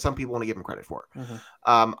player than some people want to give him credit for.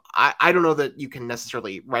 Mm-hmm. I don't know that you can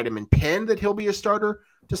necessarily write him in pen that he'll be a starter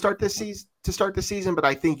to start this season, but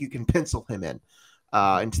I think you can pencil him in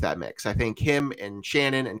into that mix. I think him and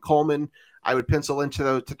Shannon and Coleman, I would pencil into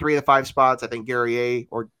those to 3 of the 5 spots. I think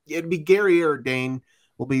it'd be Gary or Dane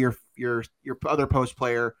will be your other post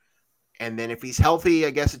player. And then if he's healthy,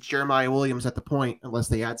 I guess it's Jeremiah Williams at the point, unless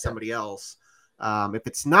they add somebody else. If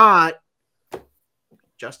it's not,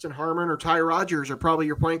 Justin Harmon or Ty Rodgers are probably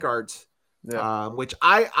your point guards. Yeah. Which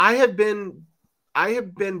I have been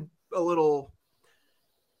a little.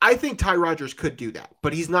 I think Ty Rodgers could do that,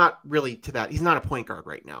 but he's not really to that. He's not a point guard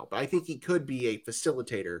right now, but I think he could be a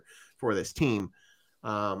facilitator for this team.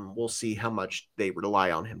 We'll see how much they rely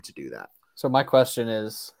on him to do that. So my question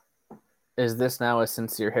is this now a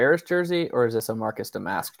Sincere Harris jersey or is this a Marcus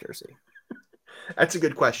Damask jersey? That's a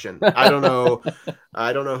good question. I don't know.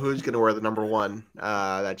 I don't know who's going to wear the number 1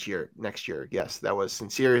 next year. Yes, that was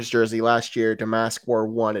Sincere's jersey last year. Damask wore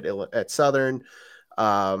 1 at Southern.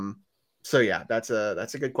 So yeah, that's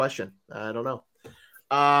a good question. I don't know.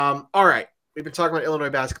 All right, we've been talking about Illinois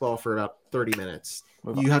basketball for about 30 minutes.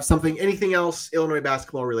 You have anything else Illinois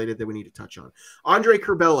basketball related that we need to touch on? Andre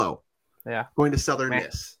Curbelo, going to Southern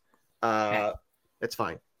Miss. That's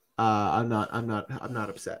fine. I'm not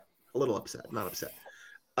upset. A little upset, not upset.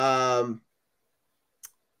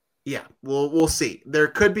 Yeah, we'll see. There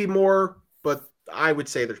could be more, but I would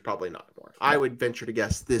say there's probably not more. I would venture to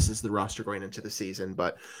guess this is the roster going into the season,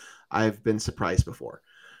 but I've been surprised before.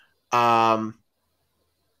 Let's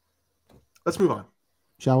move on,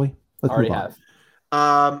 shall we? Let's Already move on.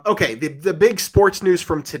 have. Okay, the big sports news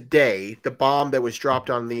from today, the bomb that was dropped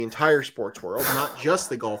on the entire sports world, not just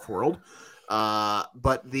the golf world,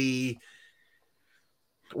 but the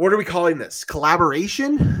what are we calling this?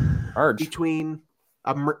 Collaboration merge between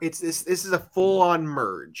this is a full-on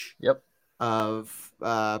merge. Yep. Of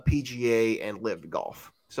PGA and Live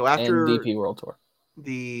Golf. So after and DP World Tour,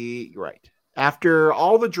 after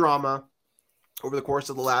all the drama over the course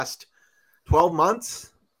of the last 12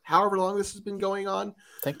 months, however long this has been going on,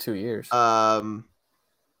 I think 2 years.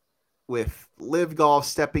 With Live Golf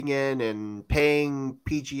stepping in and paying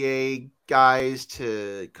PGA guys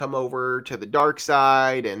to come over to the dark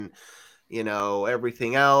side and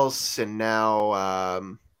everything else, and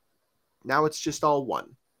now it's just all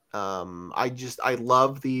one. I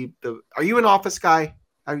love the are you an Office guy?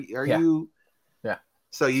 Are you? Yeah.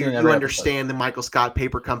 So you understand the Michael Scott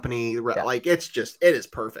Paper Company. Like it is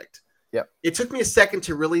perfect. Yep. It took me a second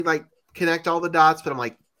to really connect all the dots, but I'm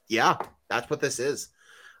like, yeah, that's what this is.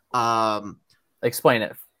 Explain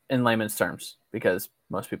it in layman's terms because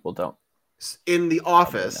most people don't. In The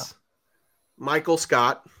Office, Michael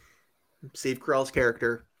Scott, Steve Carell's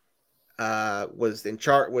character, was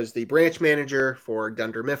the branch manager for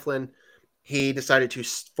Dunder Mifflin. He decided to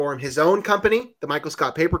form his own company, the Michael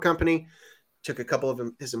Scott Paper Company. Took a couple of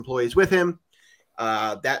his employees with him.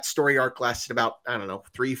 That story arc lasted about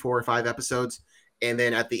 3, 4, or 5 episodes, and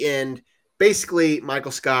then at the end, basically,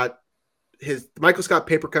 Michael Scott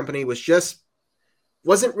Paper Company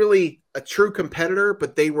wasn't really a true competitor,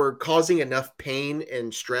 but they were causing enough pain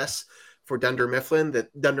and stress for Dunder Mifflin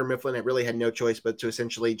that Dunder Mifflin really had no choice but to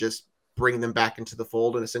essentially just bring them back into the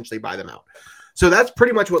fold and essentially buy them out. So that's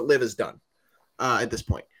pretty much what Liv has done at this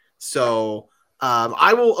point. So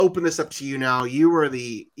I will open this up to you now. You are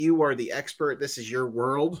the expert. This is your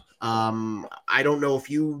world. I don't know if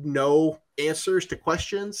you know answers to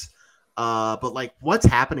questions, but what's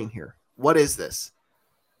happening here? What is this?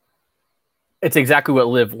 It's exactly what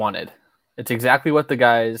Liv wanted. It's exactly what the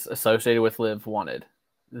guys associated with Liv wanted.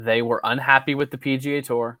 They were unhappy with the PGA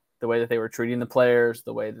Tour, the way that they were treating the players,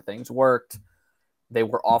 the way that things worked. They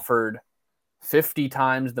were offered 50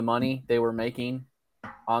 times the money they were making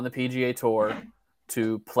on the PGA Tour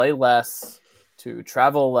to play less, to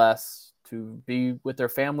travel less, to be with their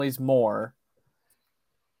families more.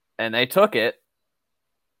 And they took it,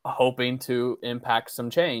 hoping to impact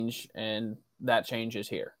some change, and that change is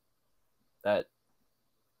here.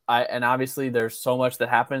 And obviously there's so much that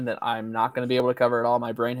happened that I'm not going to be able to cover it all.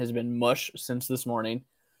 My brain has been mush since this morning,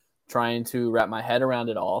 trying to wrap my head around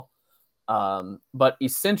it all. But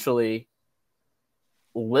essentially,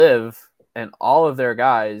 Liv and all of their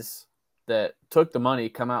guys that took the money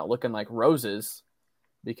come out looking like roses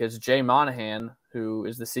because Jay Monahan, who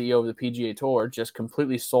is the CEO of the PGA Tour, just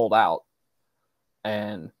completely sold out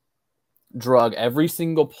and drug every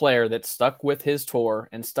single player that stuck with his tour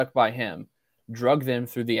and stuck by him drug them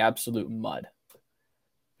through the absolute mud,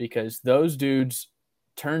 because those dudes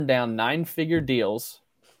turned down 9-figure deals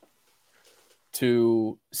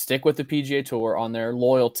to stick with the PGA Tour on their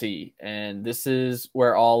loyalty. And this is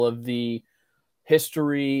where all of the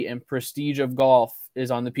history and prestige of golf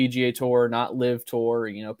is on the PGA Tour, not Live Tour.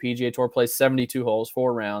 You know, PGA Tour plays 72 holes,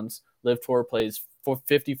 4 rounds. Live Tour plays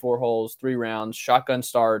 54 holes, 3 rounds, shotgun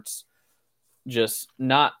starts, just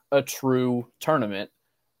not a true tournament.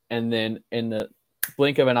 And then in the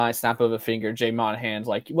blink of an eye, snap of a finger, Jay Monahan's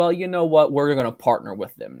like, well, you know what? We're going to partner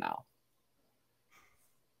with them now.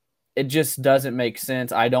 It just doesn't make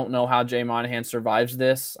sense. I don't know how Jay Monahan survives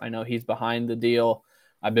this. I know he's behind the deal.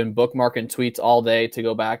 I've been bookmarking tweets all day to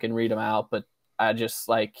go back and read them out, but I just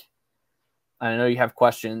I know you have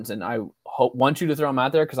questions, and I want you to throw them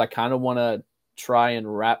out there because I kind of want to try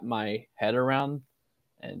and wrap my head around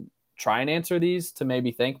and try and answer these to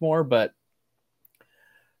maybe think more, but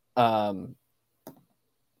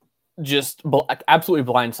just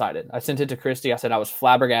absolutely blindsided. I sent it to Christy. I said I was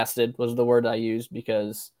flabbergasted was the word I used,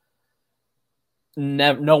 because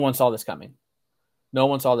no one saw this coming. No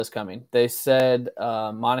one saw this coming. They said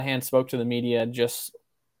Monahan spoke to the media just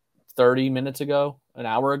 30 minutes ago, an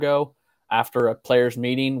hour ago, after a players'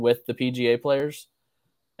 meeting with the PGA players.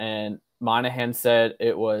 And Monahan said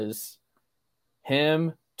it was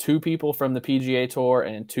him, 2 people from the PGA Tour,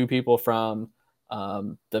 and 2 people from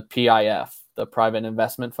the PIF, the Private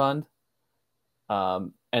Investment Fund.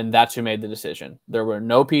 And that's who made the decision. There were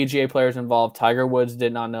no PGA players involved. Tiger Woods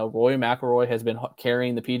did not know. Rory McIlroy has been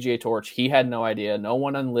carrying the PGA torch. He had no idea. No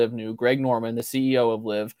one on Liv knew. Greg Norman, the CEO of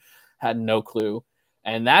Liv, had no clue.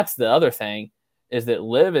 And that's the other thing, is that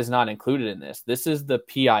Liv is not included in this. This is the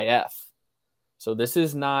PIF. So this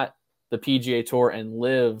is not the PGA Tour and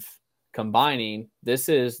Liv combining. This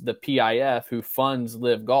is the PIF, who funds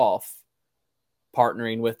Liv Golf,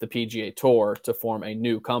 partnering with the PGA Tour to form a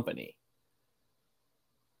new company.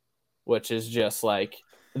 Which is just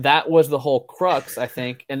that was the whole crux, I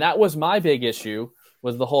think. And that was my big issue,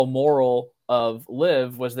 was the whole moral of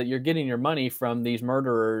Liv, was that you're getting your money from these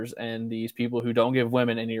murderers and these people who don't give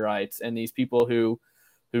women any rights, and these people who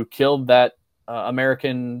killed that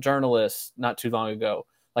American journalist not too long ago.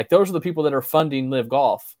 Those are the people that are funding Liv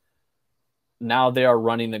Golf. Now they are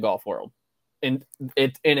running the golf world in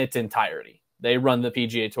its entirety. They run the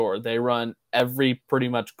PGA Tour. They run every pretty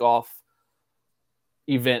much golf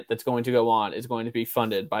event that's going to go on is going to be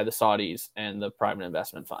funded by the Saudis and the Private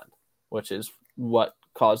Investment Fund, which is what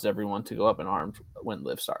caused everyone to go up in arms when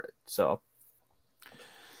Liv started. So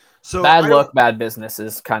bad luck, bad business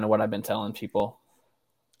is kind of what I've been telling people.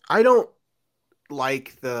 I don't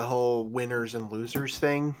like the whole winners and losers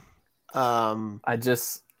thing. Go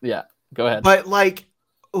ahead. But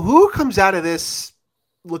who comes out of this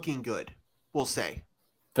looking good? We'll say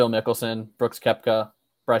Phil Mickelson, Brooks Koepka,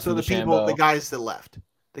 Bryson DeChambeau. The guys that left,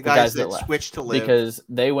 the guys that switched to Liv, because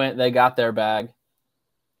they got their bag.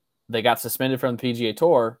 They got suspended from the PGA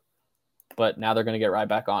Tour, but now they're going to get right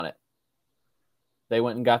back on it. They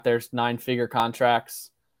went and got their 9-figure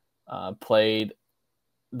contracts, played.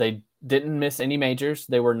 They didn't miss any majors.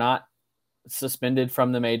 They were not suspended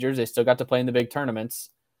from the majors. They still got to play in the big tournaments.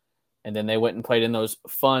 And then they went and played in those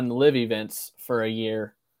fun Liv events for a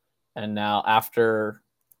year. And now after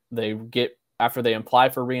they apply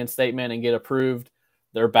for reinstatement and get approved,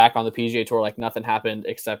 they're back on the PGA Tour like nothing happened,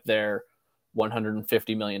 except they're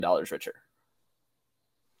 $150 million richer.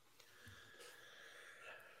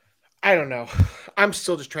 I don't know. I'm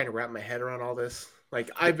still just trying to wrap my head around all this.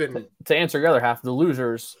 To answer your other half, the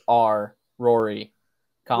losers are Rory,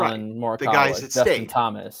 Colin Morikawa, the guys that Justin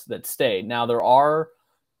Thomas that stayed. Now there are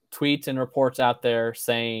tweets and reports out there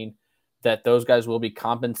saying that those guys will be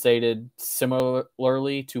compensated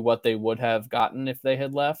similarly to what they would have gotten if they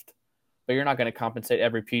had left. But you're not going to compensate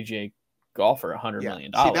every PGA golfer $100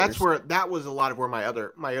 million. See, that was a lot of where my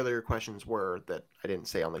other questions were that I didn't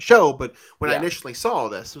say on the show. But when I initially saw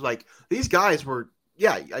this, it was these guys were,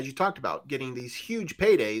 as you talked about, getting these huge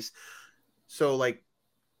paydays. So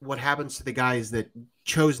what happens to the guys that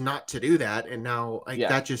chose not to do that? And now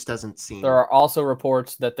that just doesn't seem. There are also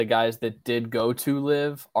reports that the guys that did go to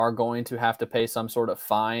Liv are going to have to pay some sort of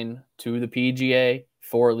fine to the PGA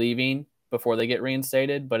for leaving before they get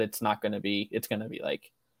reinstated, but it's going to be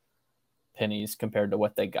pennies compared to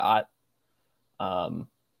what they got.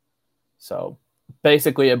 So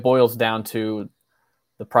basically it boils down to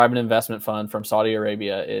the private investment fund from Saudi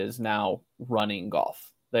Arabia is now running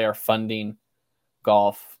golf. They are funding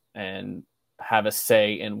golf and have a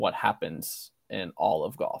say in what happens in all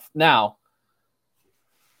of golf. Now,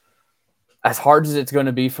 as hard as it's going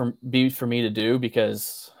to be for me to do,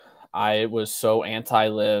 because I was so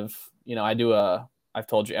anti-Liv I've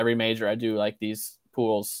told you every major I do like these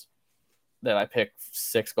pools that I pick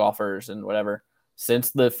 6 golfers and whatever.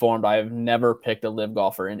 Since LIV formed, I've never picked a LIV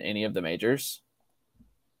golfer in any of the majors.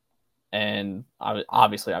 And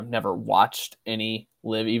obviously, I've never watched any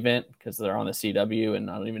LIV event because they're on the CW, and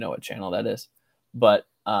I don't even know what channel that is. But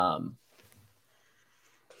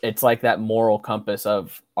it's like that moral compass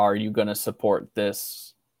of, are you going to support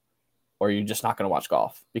this, or are you just not going to watch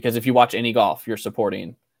golf? Because if you watch any golf, you're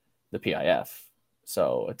supporting the PIF.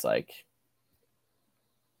 So it's like,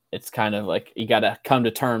 it's kind of like you got to come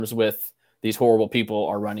to terms with these horrible people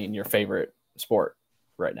are running your favorite sport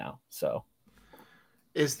right now. So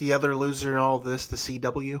is the other loser in all of this the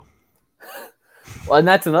CW? Well, and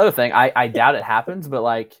that's another thing. I doubt it happens, but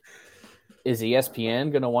like, is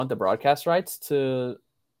ESPN going to want the broadcast rights to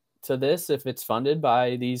this if it's funded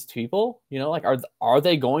by these people? Like, are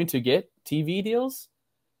they going to get TV deals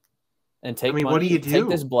and take money? What do you do? Take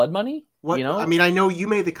this blood money? What I know you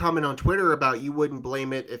made the comment on Twitter about you wouldn't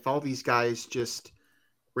blame it if all these guys just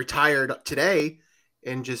retired today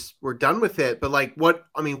and just were done with it. But like, what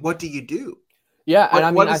do you do?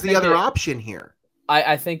 Yeah, what is the other option here?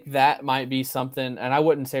 I think that might be something, and I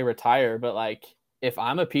wouldn't say retire, but like, if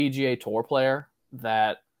I'm a PGA Tour player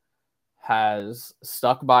that has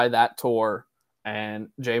stuck by that tour and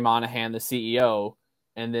Jay Monahan, the CEO,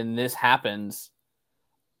 and then this happens,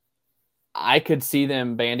 I could see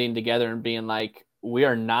them banding together and being like, we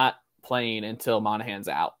are not playing until Monahan's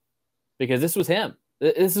out. Because this was him.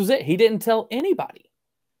 This was it. He didn't tell anybody.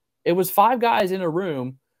 It was 5 guys in a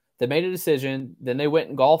room that made a decision. Then they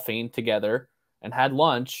went golfing together and had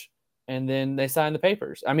lunch, and then they signed the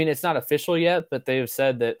papers. I mean, it's not official yet, but they've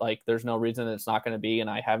said that like there's no reason that it's not going to be, and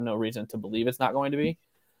I have no reason to believe it's not going to be.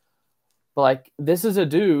 But like, this is a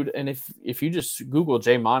dude, and if you just Google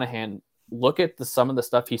Jay Monahan, look at some of the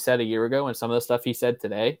stuff he said a year ago and some of the stuff he said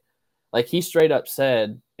today. Like, he straight up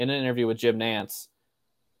said in an interview with Jim Nantz,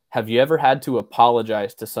 have you ever had to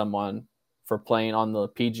apologize to someone for playing on the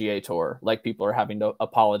PGA Tour like people are having to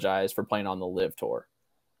apologize for playing on the LIV Tour?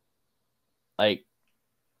 Like,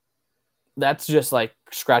 that's just like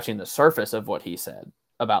scratching the surface of what he said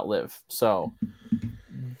about LIV. So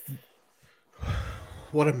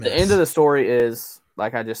what a mess. The end of the story is,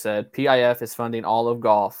 like I just said, PIF is funding all of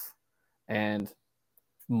golf, and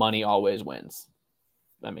money always wins.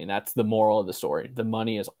 I mean, that's the moral of the story. The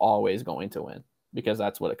money is always going to win, because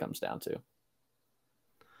that's what it comes down to.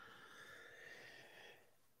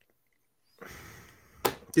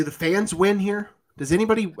 Do the fans win here? Does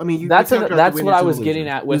anybody? I mean, that's what I was getting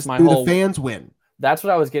at with my whole. Do the fans win? That's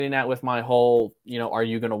what I was getting at with my whole. Are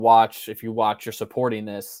you going to watch? If you watch, you're supporting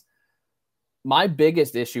this. My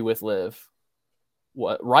biggest issue with LIV,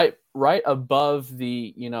 right above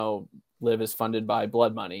the LIV is funded by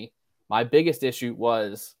blood money. My biggest issue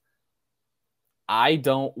was, I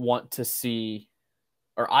want to see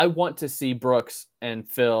Brooks and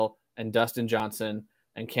Phil and Dustin Johnson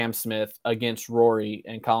and Cam Smith against Rory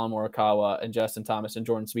and Colin Morikawa and Justin Thomas and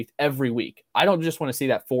Jordan Spieth every week. I don't just want to see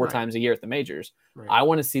that 4 times a year at the majors. Right. I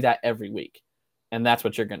want to see that every week. And that's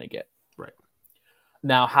what you're going to get. Right.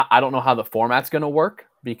 Now, I don't know how the format's going to work,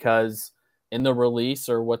 because in the release,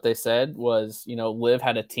 or what they said was, LIV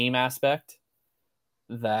had a team aspect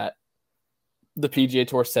that the PGA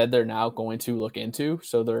Tour said they're now going to look into.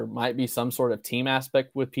 So there might be some sort of team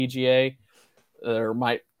aspect with PGA. There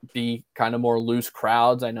might be kind of more loose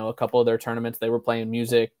crowds. I know a couple of their tournaments, they were playing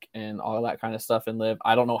music and all that kind of stuff in LIV.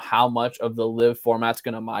 I don't know how much of the LIV format's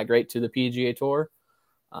going to migrate to the PGA Tour.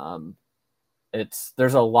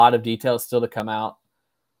 There's a lot of details still to come out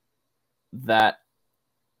that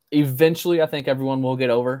eventually I think everyone will get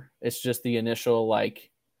over. It's just the initial, like,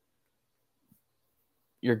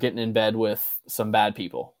 you're getting in bed with some bad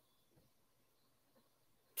people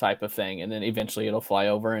type of thing. And then eventually it'll fly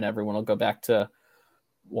over and everyone will go back to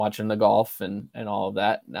watching the golf and all of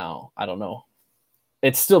that. Now, I don't know.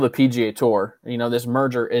 It's still the PGA Tour. This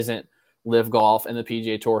merger isn't LIV Golf and the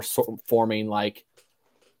PGA Tour forming like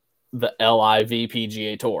the LIV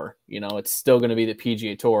PGA Tour. It's still going to be the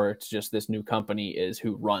PGA Tour. It's just this new company is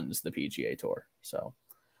who runs the PGA Tour. So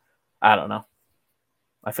I don't know.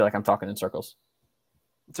 I feel like I'm talking in circles.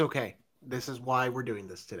 It's okay. This is why we're doing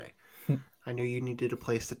this today. I knew you needed a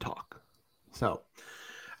place to talk. So,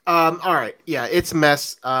 all right. Yeah, it's a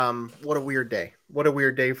mess. What a weird day. What a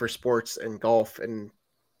weird day for sports and golf and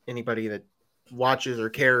anybody that watches or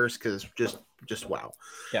cares, because just wow.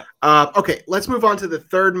 Yeah. Okay, let's move on to the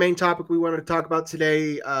third main topic we wanted to talk about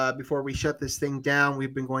today before we shut this thing down.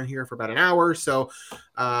 We've been going here for about an hour. So,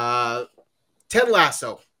 Ted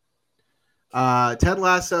Lasso. Ted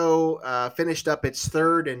Lasso finished up its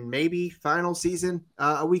third and maybe final season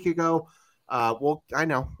a week ago. I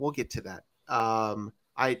know we'll get to that.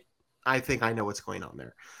 I think I know what's going on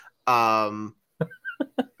there.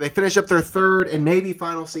 They finished up their third and maybe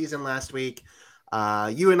final season last week.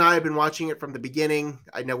 You and I have been watching it from the beginning.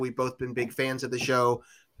 I know we've both been big fans of the show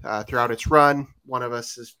throughout its run. One of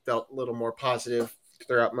us has felt a little more positive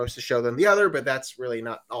throughout most of the show than the other, but that's really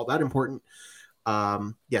not all that important.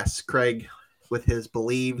 Yes, Craig with his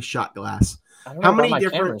believe shot glass. I don't know why my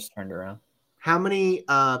camera's turned around. How many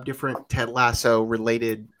different Ted Lasso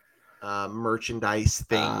related merchandise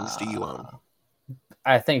things do you own?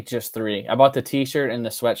 I think just 3. I bought the T-shirt and the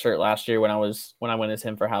sweatshirt last year when I went as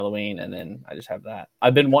him for Halloween, and then I just have that.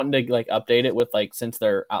 I've been wanting to like update it with like since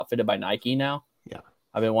they're outfitted by Nike now. Yeah,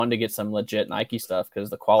 I've been wanting to get some legit Nike stuff because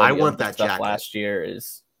the quality of the stuff last year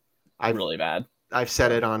is really bad. I've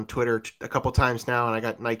said it on Twitter a couple times now, and I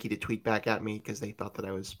got Nike to tweet back at me because they thought that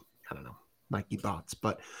I was, I don't know, Nike bots.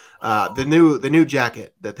 But the new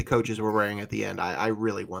jacket that the coaches were wearing at the end, I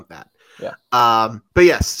really want that. Yeah. But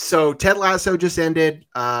yes, so Ted Lasso just ended.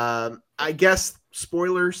 I guess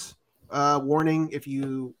spoilers warning if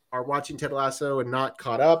you are watching Ted Lasso and not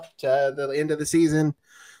caught up to the end of the season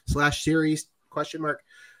 /series ?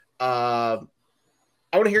 I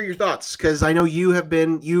want to hear your thoughts because I know you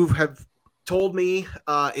have told me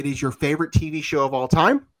it is your favorite TV show of all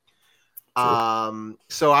time.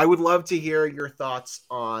 So I would love to hear your thoughts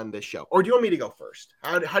on the show. Or do you want me to go first?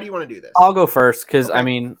 How do you want to do this? I'll go first because I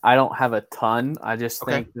mean I don't have a ton. I just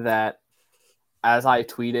think that as I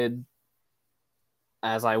tweeted,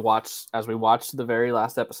 as we watched the very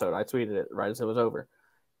last episode, I tweeted it right as it was over.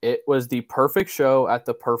 It was the perfect show at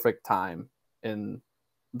the perfect time in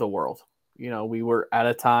the world. You know, we were at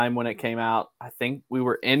a time when it came out. I think we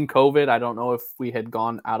were in COVID. I don't know if we had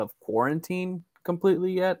gone out of quarantine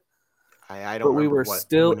completely yet. I don't. But we were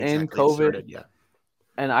still in COVID.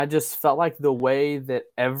 And I just felt like the way that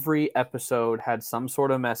every episode had some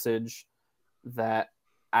sort of message that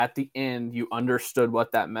at the end you understood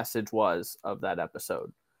what that message was of that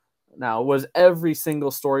episode. Now, was every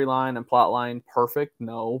single storyline and plot line perfect?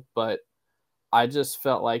 No, but I just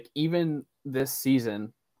felt like even this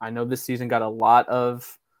season, I know this season got a lot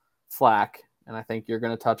of flack, and I think you're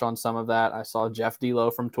going to touch on some of that. I saw Jeff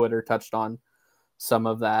D'Lo from Twitter touched on some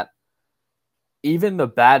of that. Even the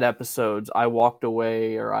bad episodes, I walked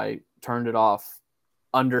away or I turned it off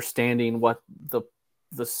understanding what the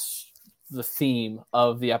theme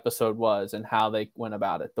of the episode was and how they went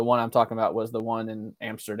about it. The one I'm talking about was the one in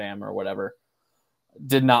Amsterdam or whatever.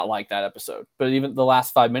 Did not like that episode. But even the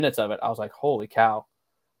last 5 minutes of it, I was like, holy cow,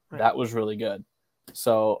 that was really good.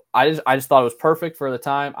 So I just thought it was perfect for the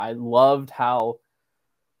time. I loved how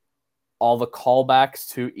all the callbacks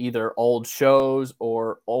to either old shows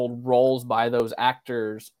or old roles by those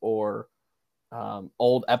actors or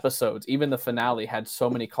old episodes. Even the finale had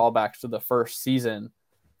so many callbacks to the first season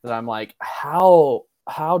that I'm like, how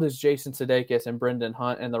does Jason Sudeikis and Brendan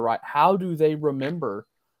Hunt and how do they remember?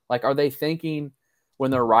 Like, are they thinking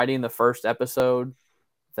when they're writing the first episode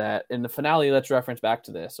that in the finale, let's reference back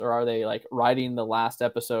to this? Or are they like writing the last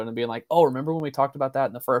episode and being like, oh, remember when we talked about that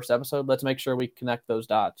in the first episode? Let's make sure we connect those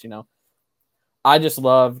dots, you know? I just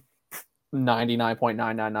love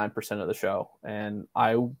 99.999% of the show, and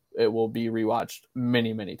it will be rewatched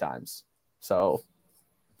many, many times. So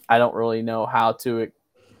I don't really know how to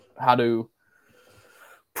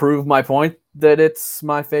prove my point that it's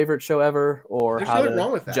my favorite show ever or There's how nothing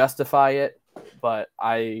wrong with that. Justify it, but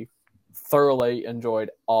I thoroughly enjoyed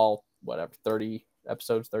all 30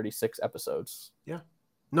 episodes, 36 episodes. Yeah.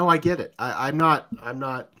 No, I get it. I'm not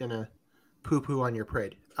gonna poo-poo on your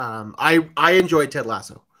parade. I enjoyed Ted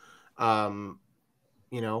Lasso.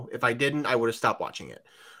 You know, if I didn't, I would have stopped watching it.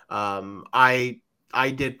 I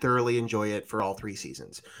did thoroughly enjoy it for all 3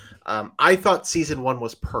 seasons. I thought season 1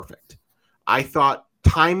 was perfect. I thought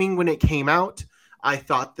timing when it came out. I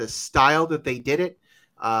thought the style that they did it.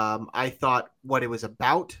 I thought what it was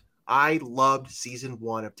about. I loved season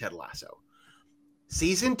 1 of Ted Lasso.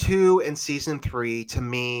 Season 2 and season 3 to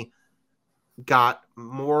me got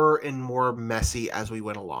more and more messy as we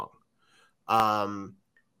went along.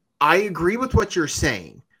 I agree with what you're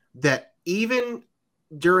saying that even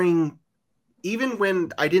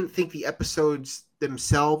when I didn't think the episodes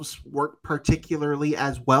themselves worked particularly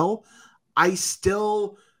as well, I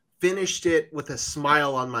still finished it with a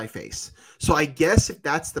smile on my face. So I guess if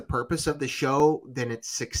that's the purpose of the show, then it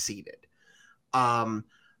succeeded.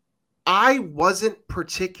 I wasn't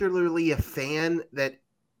particularly a fan that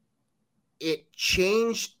it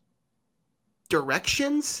changed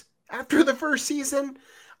directions after the first season.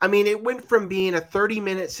 I mean, it went from being a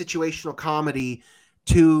 30-minute situational comedy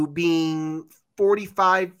to being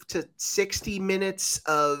 45 to 60 minutes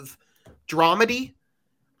of dramedy.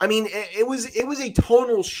 I mean, it was a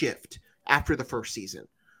tonal shift after the first season.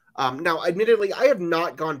 Now, admittedly, I have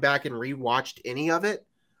not gone back and rewatched any of it.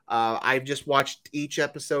 I've just watched each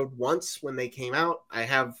episode once when they came out. I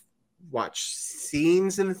have watched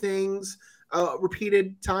scenes and things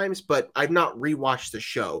repeated times, but I've not rewatched the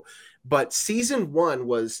show. But season 1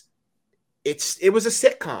 was it was a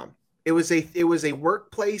sitcom. It was a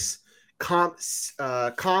workplace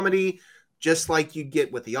comedy, just like you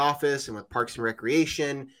get with The Office and with Parks and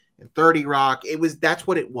Recreation and 30 Rock. That's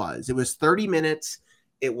what it was. It was 30 minutes.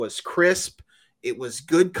 It was crisp. It was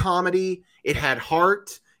good comedy. It had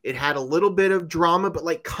heart. It had a little bit of drama, but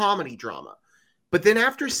like comedy drama. But then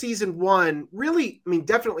after season 1, really, I mean,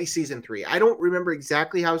 definitely season 3. I don't remember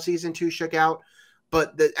exactly how season 2 shook out,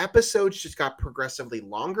 but the episodes just got progressively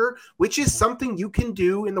longer, which is something you can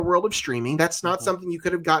do in the world of streaming. That's not something you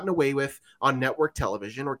could have gotten away with on network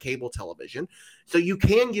television or cable television. So you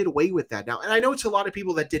can get away with that now. And I know it's a lot of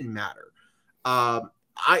people that didn't matter.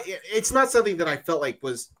 It's not something that I felt like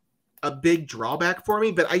was a big drawback for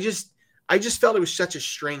me, but I just felt it was such a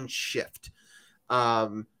strange shift.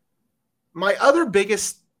 My other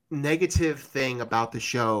biggest negative thing about the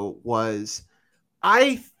show was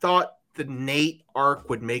I thought the Nate arc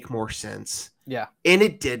would make more sense. Yeah. And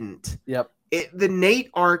it didn't. Yep. The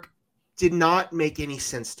Nate arc did not make any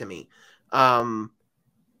sense to me. And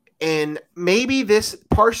maybe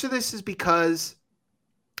part of this is because,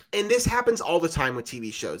 and this happens all the time with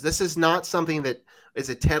TV shows. This is not something that is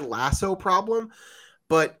a Ted Lasso problem,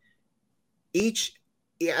 but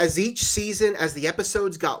as each season, as the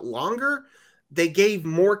episodes got longer, they gave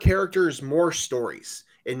more characters more stories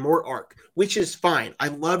and more arc, which is fine. I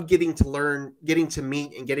love getting to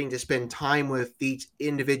meet and getting to spend time with these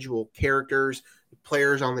individual characters,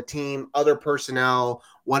 players on the team, other personnel,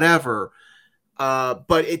 whatever.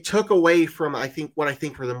 But it took away from, what I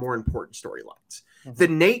think were the more important storylines.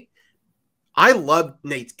 Mm-hmm. I loved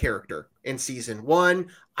Nate's character in season 1.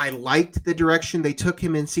 I liked the direction they took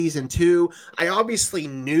him in season 2. I obviously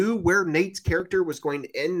knew where Nate's character was going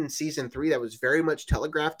to end in season 3. That was very much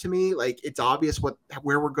telegraphed to me. Like, it's obvious where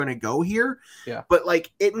we're going to go here. Yeah. But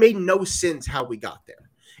like, it made no sense how we got there.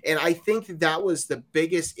 And I think that was the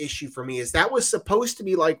biggest issue for me, is that was supposed to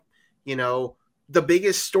be like, the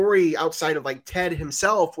biggest story outside of like Ted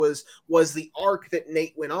himself was the arc that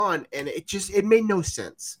Nate went on. And it made no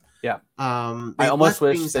sense. Yeah. I almost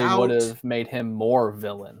wish they would have made him more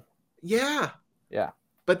villain. Yeah. Yeah.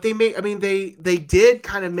 But they did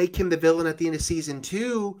kind of make him the villain at the end of season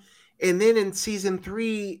 2. And then in season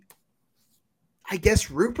 3, I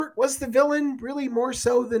guess Rupert was the villain, really more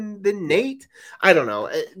so than Nate. I don't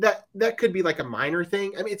know. That could be like a minor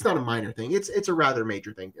thing. I mean, it's not a minor thing. It's a rather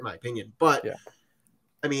major thing in my opinion. But yeah.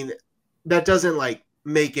 I mean, that doesn't like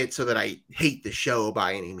make it so that I hate the show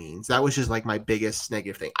by any means. That was just like my biggest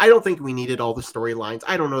negative thing. I don't think we needed all the storylines.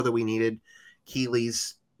 I don't know that we needed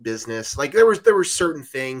Keeley's business. Like there were certain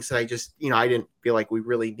things that I just, I didn't feel like we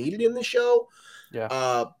really needed in the show.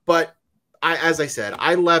 Yeah. But as I said,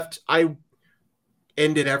 I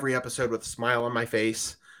ended every episode with a smile on my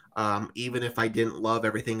face. Even if I didn't love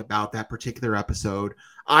everything about that particular episode,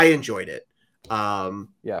 I enjoyed it.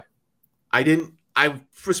 Yeah. I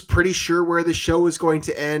was pretty sure where the show was going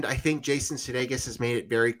to end. I think Jason Sudeikis has made it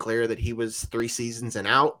very clear that he was 3 seasons and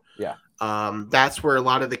out. Yeah. That's where a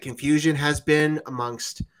lot of the confusion has been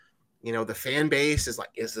amongst, the fan base is like,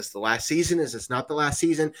 is this the last season? Is this not the last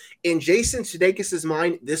season? In Jason Sudeikis'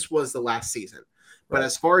 mind, this was the last season. Right. But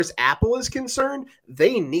as far as Apple is concerned,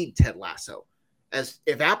 they need Ted Lasso. As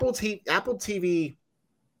if Apple TV,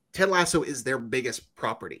 Ted Lasso is their biggest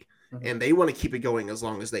property, and they want to keep it going as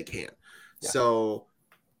long as they can. Yeah. So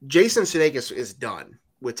Jason Sudeikis is done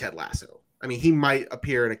with Ted Lasso. I mean, he might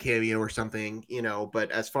appear in a cameo or something, but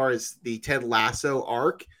as far as the Ted Lasso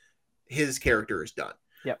arc, his character is done.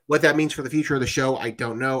 Yep. What that means for the future of the show, I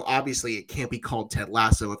don't know. Obviously, it can't be called Ted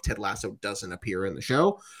Lasso if Ted Lasso doesn't appear in the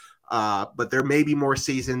show. But there may be more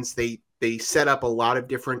seasons. They set up a lot of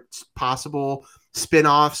different possible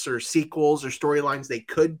spin-offs or sequels or storylines they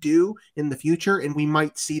could do in the future, and we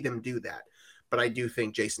might see them do that. But I do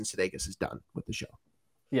think Jason Sudeikis is done with the show.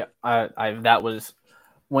 Yeah, that was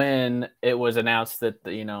when it was announced that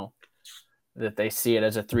that they see it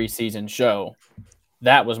as a 3-season show.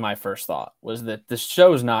 That was my first thought, was that the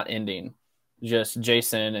show is not ending. Just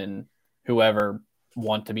Jason and whoever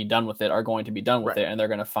want to be done with it are going to be done with it, and they're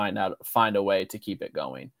going to find a way to keep it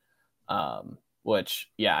going. Which,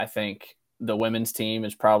 yeah, I think the women's team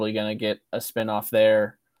is probably going to get a spinoff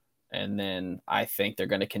there. And then I think they're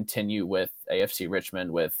going to continue with AFC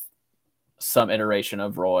Richmond with some iteration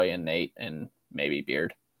of Roy and Nate and maybe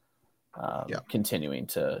Beard. Continuing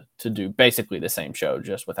to do basically the same show,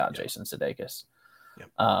 just without Jason Sudeikis.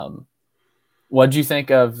 What do you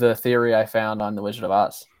think of the theory I found on the Wizard of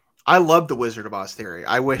Oz? I love the Wizard of Oz theory.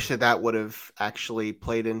 I wish that would have actually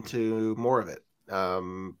played into more of it,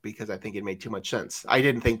 because I think it made too much sense. I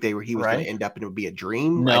didn't think he was going to end up and it would be a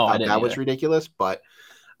dream. No, I thought that was ridiculous, but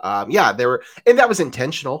there were, and that was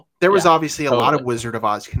intentional. There was obviously a lot of Wizard of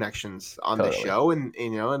Oz connections on the show, and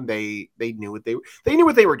and they knew what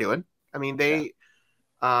they were doing. I mean, it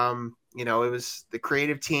was the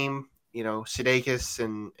creative team, Sudeikis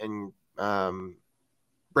and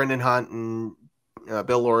Brendan Hunt and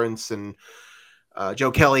Bill Lawrence and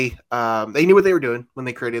Joe Kelly. They knew what they were doing when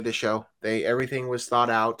they created the show. Everything was thought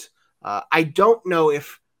out. I don't know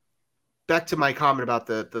if, back to my comment about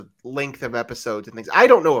the length of episodes and things, I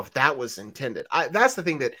don't know if that was intended. That's the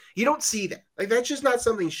thing, that you don't see that. Like, that's just not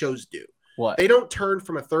something shows do. What? They don't turn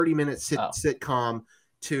from a 30-minute sitcom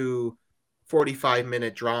to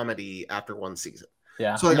 45-minute dramedy after one season.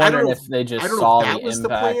 Yeah. So, like, I'm wondering if they just saw the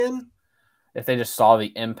impact. If they just saw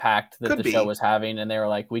the impact that the show was having, and they were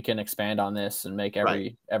like, we can expand on this and make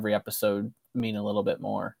every episode mean a little bit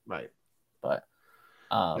more. Right. But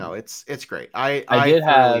no, it's great. I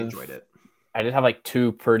really enjoyed it. I did have like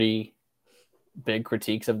two pretty big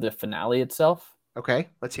critiques of the finale itself. Okay,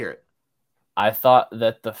 let's hear it. I thought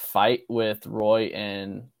that the fight with Roy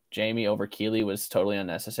and Jamie over Keeley was totally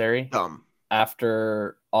unnecessary. Dumb.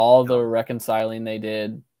 After all the reconciling they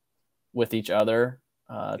did with each other,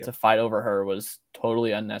 to fight over her was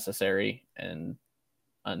totally unnecessary and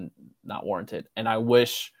not warranted. And I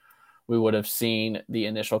wish we would have seen the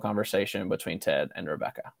initial conversation between Ted and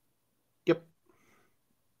Rebecca. Yep,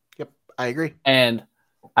 I agree. And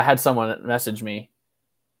I had someone message me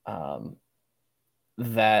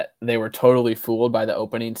that they were totally fooled by the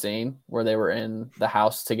opening scene where they were in the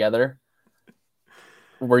house together.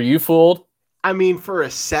 Were you fooled? I mean, for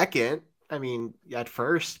a second. I mean, at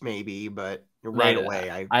first maybe, but right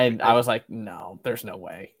away, I was like, no, there's no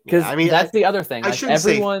way. Because that's the other thing. Like,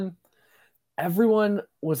 everyone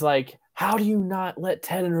was like, how do you not let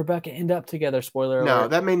Ted and Rebecca end up together? Spoiler alert. No,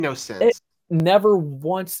 that made no sense. Never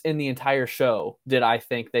once in the entire show did I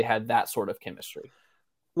think they had that sort of chemistry.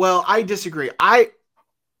 Well, I disagree. I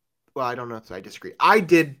don't know if I disagree. I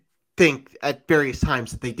did think at various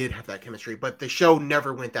times that they did have that chemistry, but the show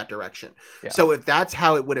never went that direction. Yeah. So if that's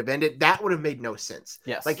how it would have ended, that would have made no sense.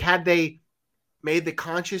 Yes. Like, had they made the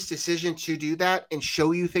conscious decision to do that and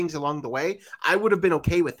show you things along the way, I would have been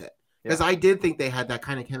okay with it. Because I did think they had that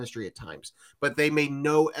kind of chemistry at times, but they made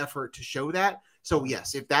no effort to show that. So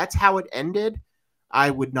yes, if that's how it ended, I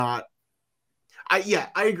would not. I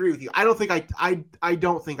agree with you. I don't think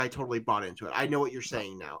I totally bought into it. I know what you're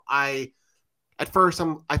saying now. At first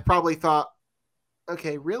I probably thought,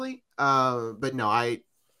 okay, really? But no,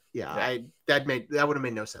 that would have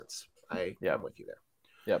made no sense. I'm with you there.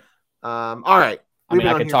 Yep. All right. I mean,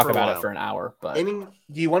 I could talk about it for an hour, but do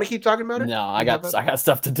you want to keep talking about it? No, I got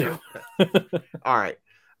stuff to do. All right.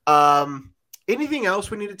 Anything else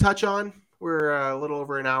we need to touch on? We're a little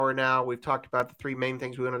over an hour now. We've talked about the three main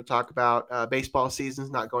things we wanted to talk about. Baseball season's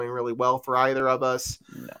not going really well for either of us.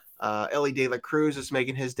 No. Ellie De La Cruz is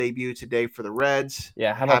making his debut today for the Reds.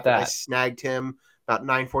 Yeah, how about that? I snagged him about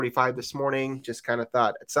 9:45 this morning. Just kind of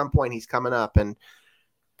thought at some point he's coming up, and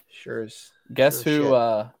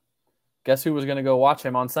Guess who was going to go watch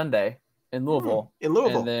him on Sunday in Louisville?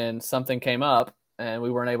 And then something came up, and we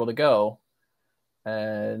weren't able to go.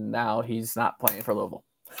 And now he's not playing for Louisville.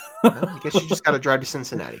 Well, I guess you just got to drive to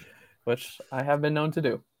Cincinnati. Which I have been known to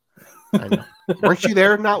do. I know. Weren't you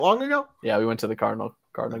there not long ago? Yeah, we went to the Cardinal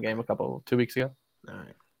game 2 weeks ago. All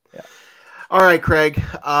right. Yeah. All right, Craig.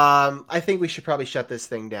 I think we should probably shut this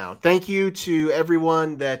thing down. Thank you to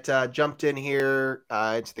everyone that jumped in here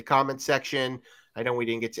into the comment section. I know we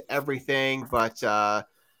didn't get to everything, but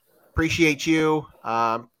appreciate you.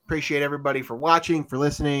 Appreciate everybody for watching, for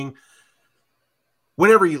listening.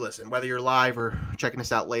 Whenever you listen, whether you're live or checking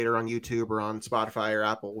us out later on YouTube or on Spotify or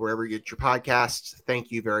Apple, wherever you get your podcasts, thank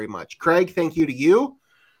you very much. Craig, thank you to you.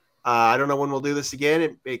 I don't know when we'll do this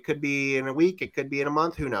again. It could be in a week. It could be in a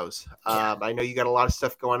month. Who knows? I know you got a lot of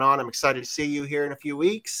stuff going on. I'm excited to see you here in a few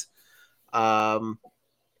weeks. And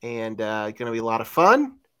it's going to be a lot of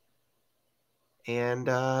fun. And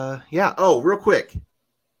real quick,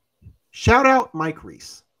 shout out Mike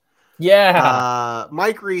Reese. Yeah.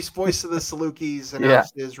 Mike Reese, voice of the Salukis,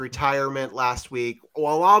 announced his retirement last week.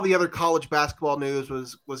 While all the other college basketball news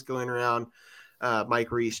was going around,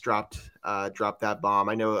 Mike Reese dropped that bomb.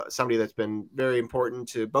 I know somebody that's been very important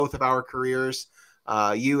to both of our careers.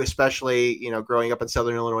 You especially, growing up in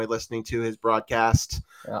Southern Illinois, listening to his broadcast.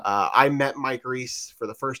 Yeah. I met Mike Reese for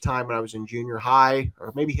the first time when I was in junior high,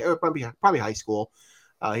 or probably high school.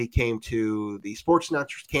 He came to the sports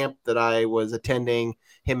announcers camp that I was attending.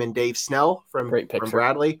 Him and Dave Snell from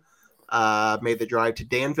Bradley made the drive to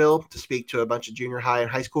Danville to speak to a bunch of junior high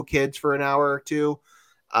and high school kids for an hour or two.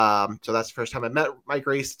 So that's the first time I met Mike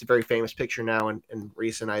Reese. It's a very famous picture now in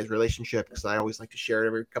Reese and I's relationship, because I always like to share it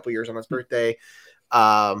every couple of years on his birthday.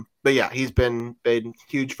 But yeah, he's been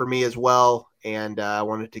huge for me as well. And I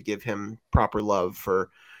wanted to give him proper love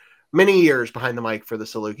for many years behind the mic for the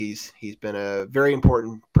Salukis. He's been a very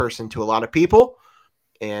important person to a lot of people,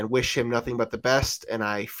 and wish him nothing but the best. And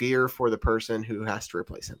I fear for the person who has to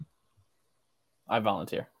replace him. I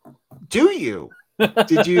volunteer. Do you?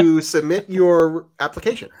 Did you submit your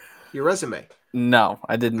application, your resume? No,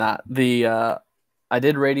 I did not. I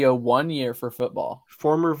did radio 1 year for football.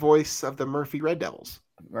 Former voice of the Murphy Red Devils.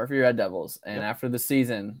 And after the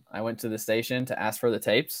season, I went to the station to ask for the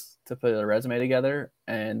tapes to put a resume together,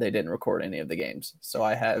 and they didn't record any of the games. So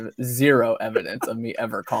I have zero evidence of me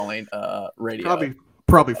ever calling radio.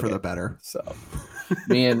 Probably for the better. So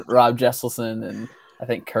me and Rob Jesselson and I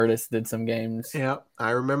think Curtis did some games. Yeah,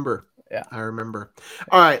 I remember. Yeah, I remember.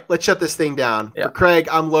 All right, let's shut this thing down. Yeah. For Craig,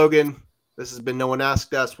 I'm Logan. This has been No One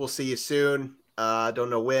Asked Us. We'll see you soon. Don't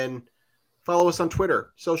know when. Follow us on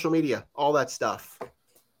Twitter, social media, all that stuff.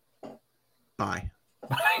 Bye.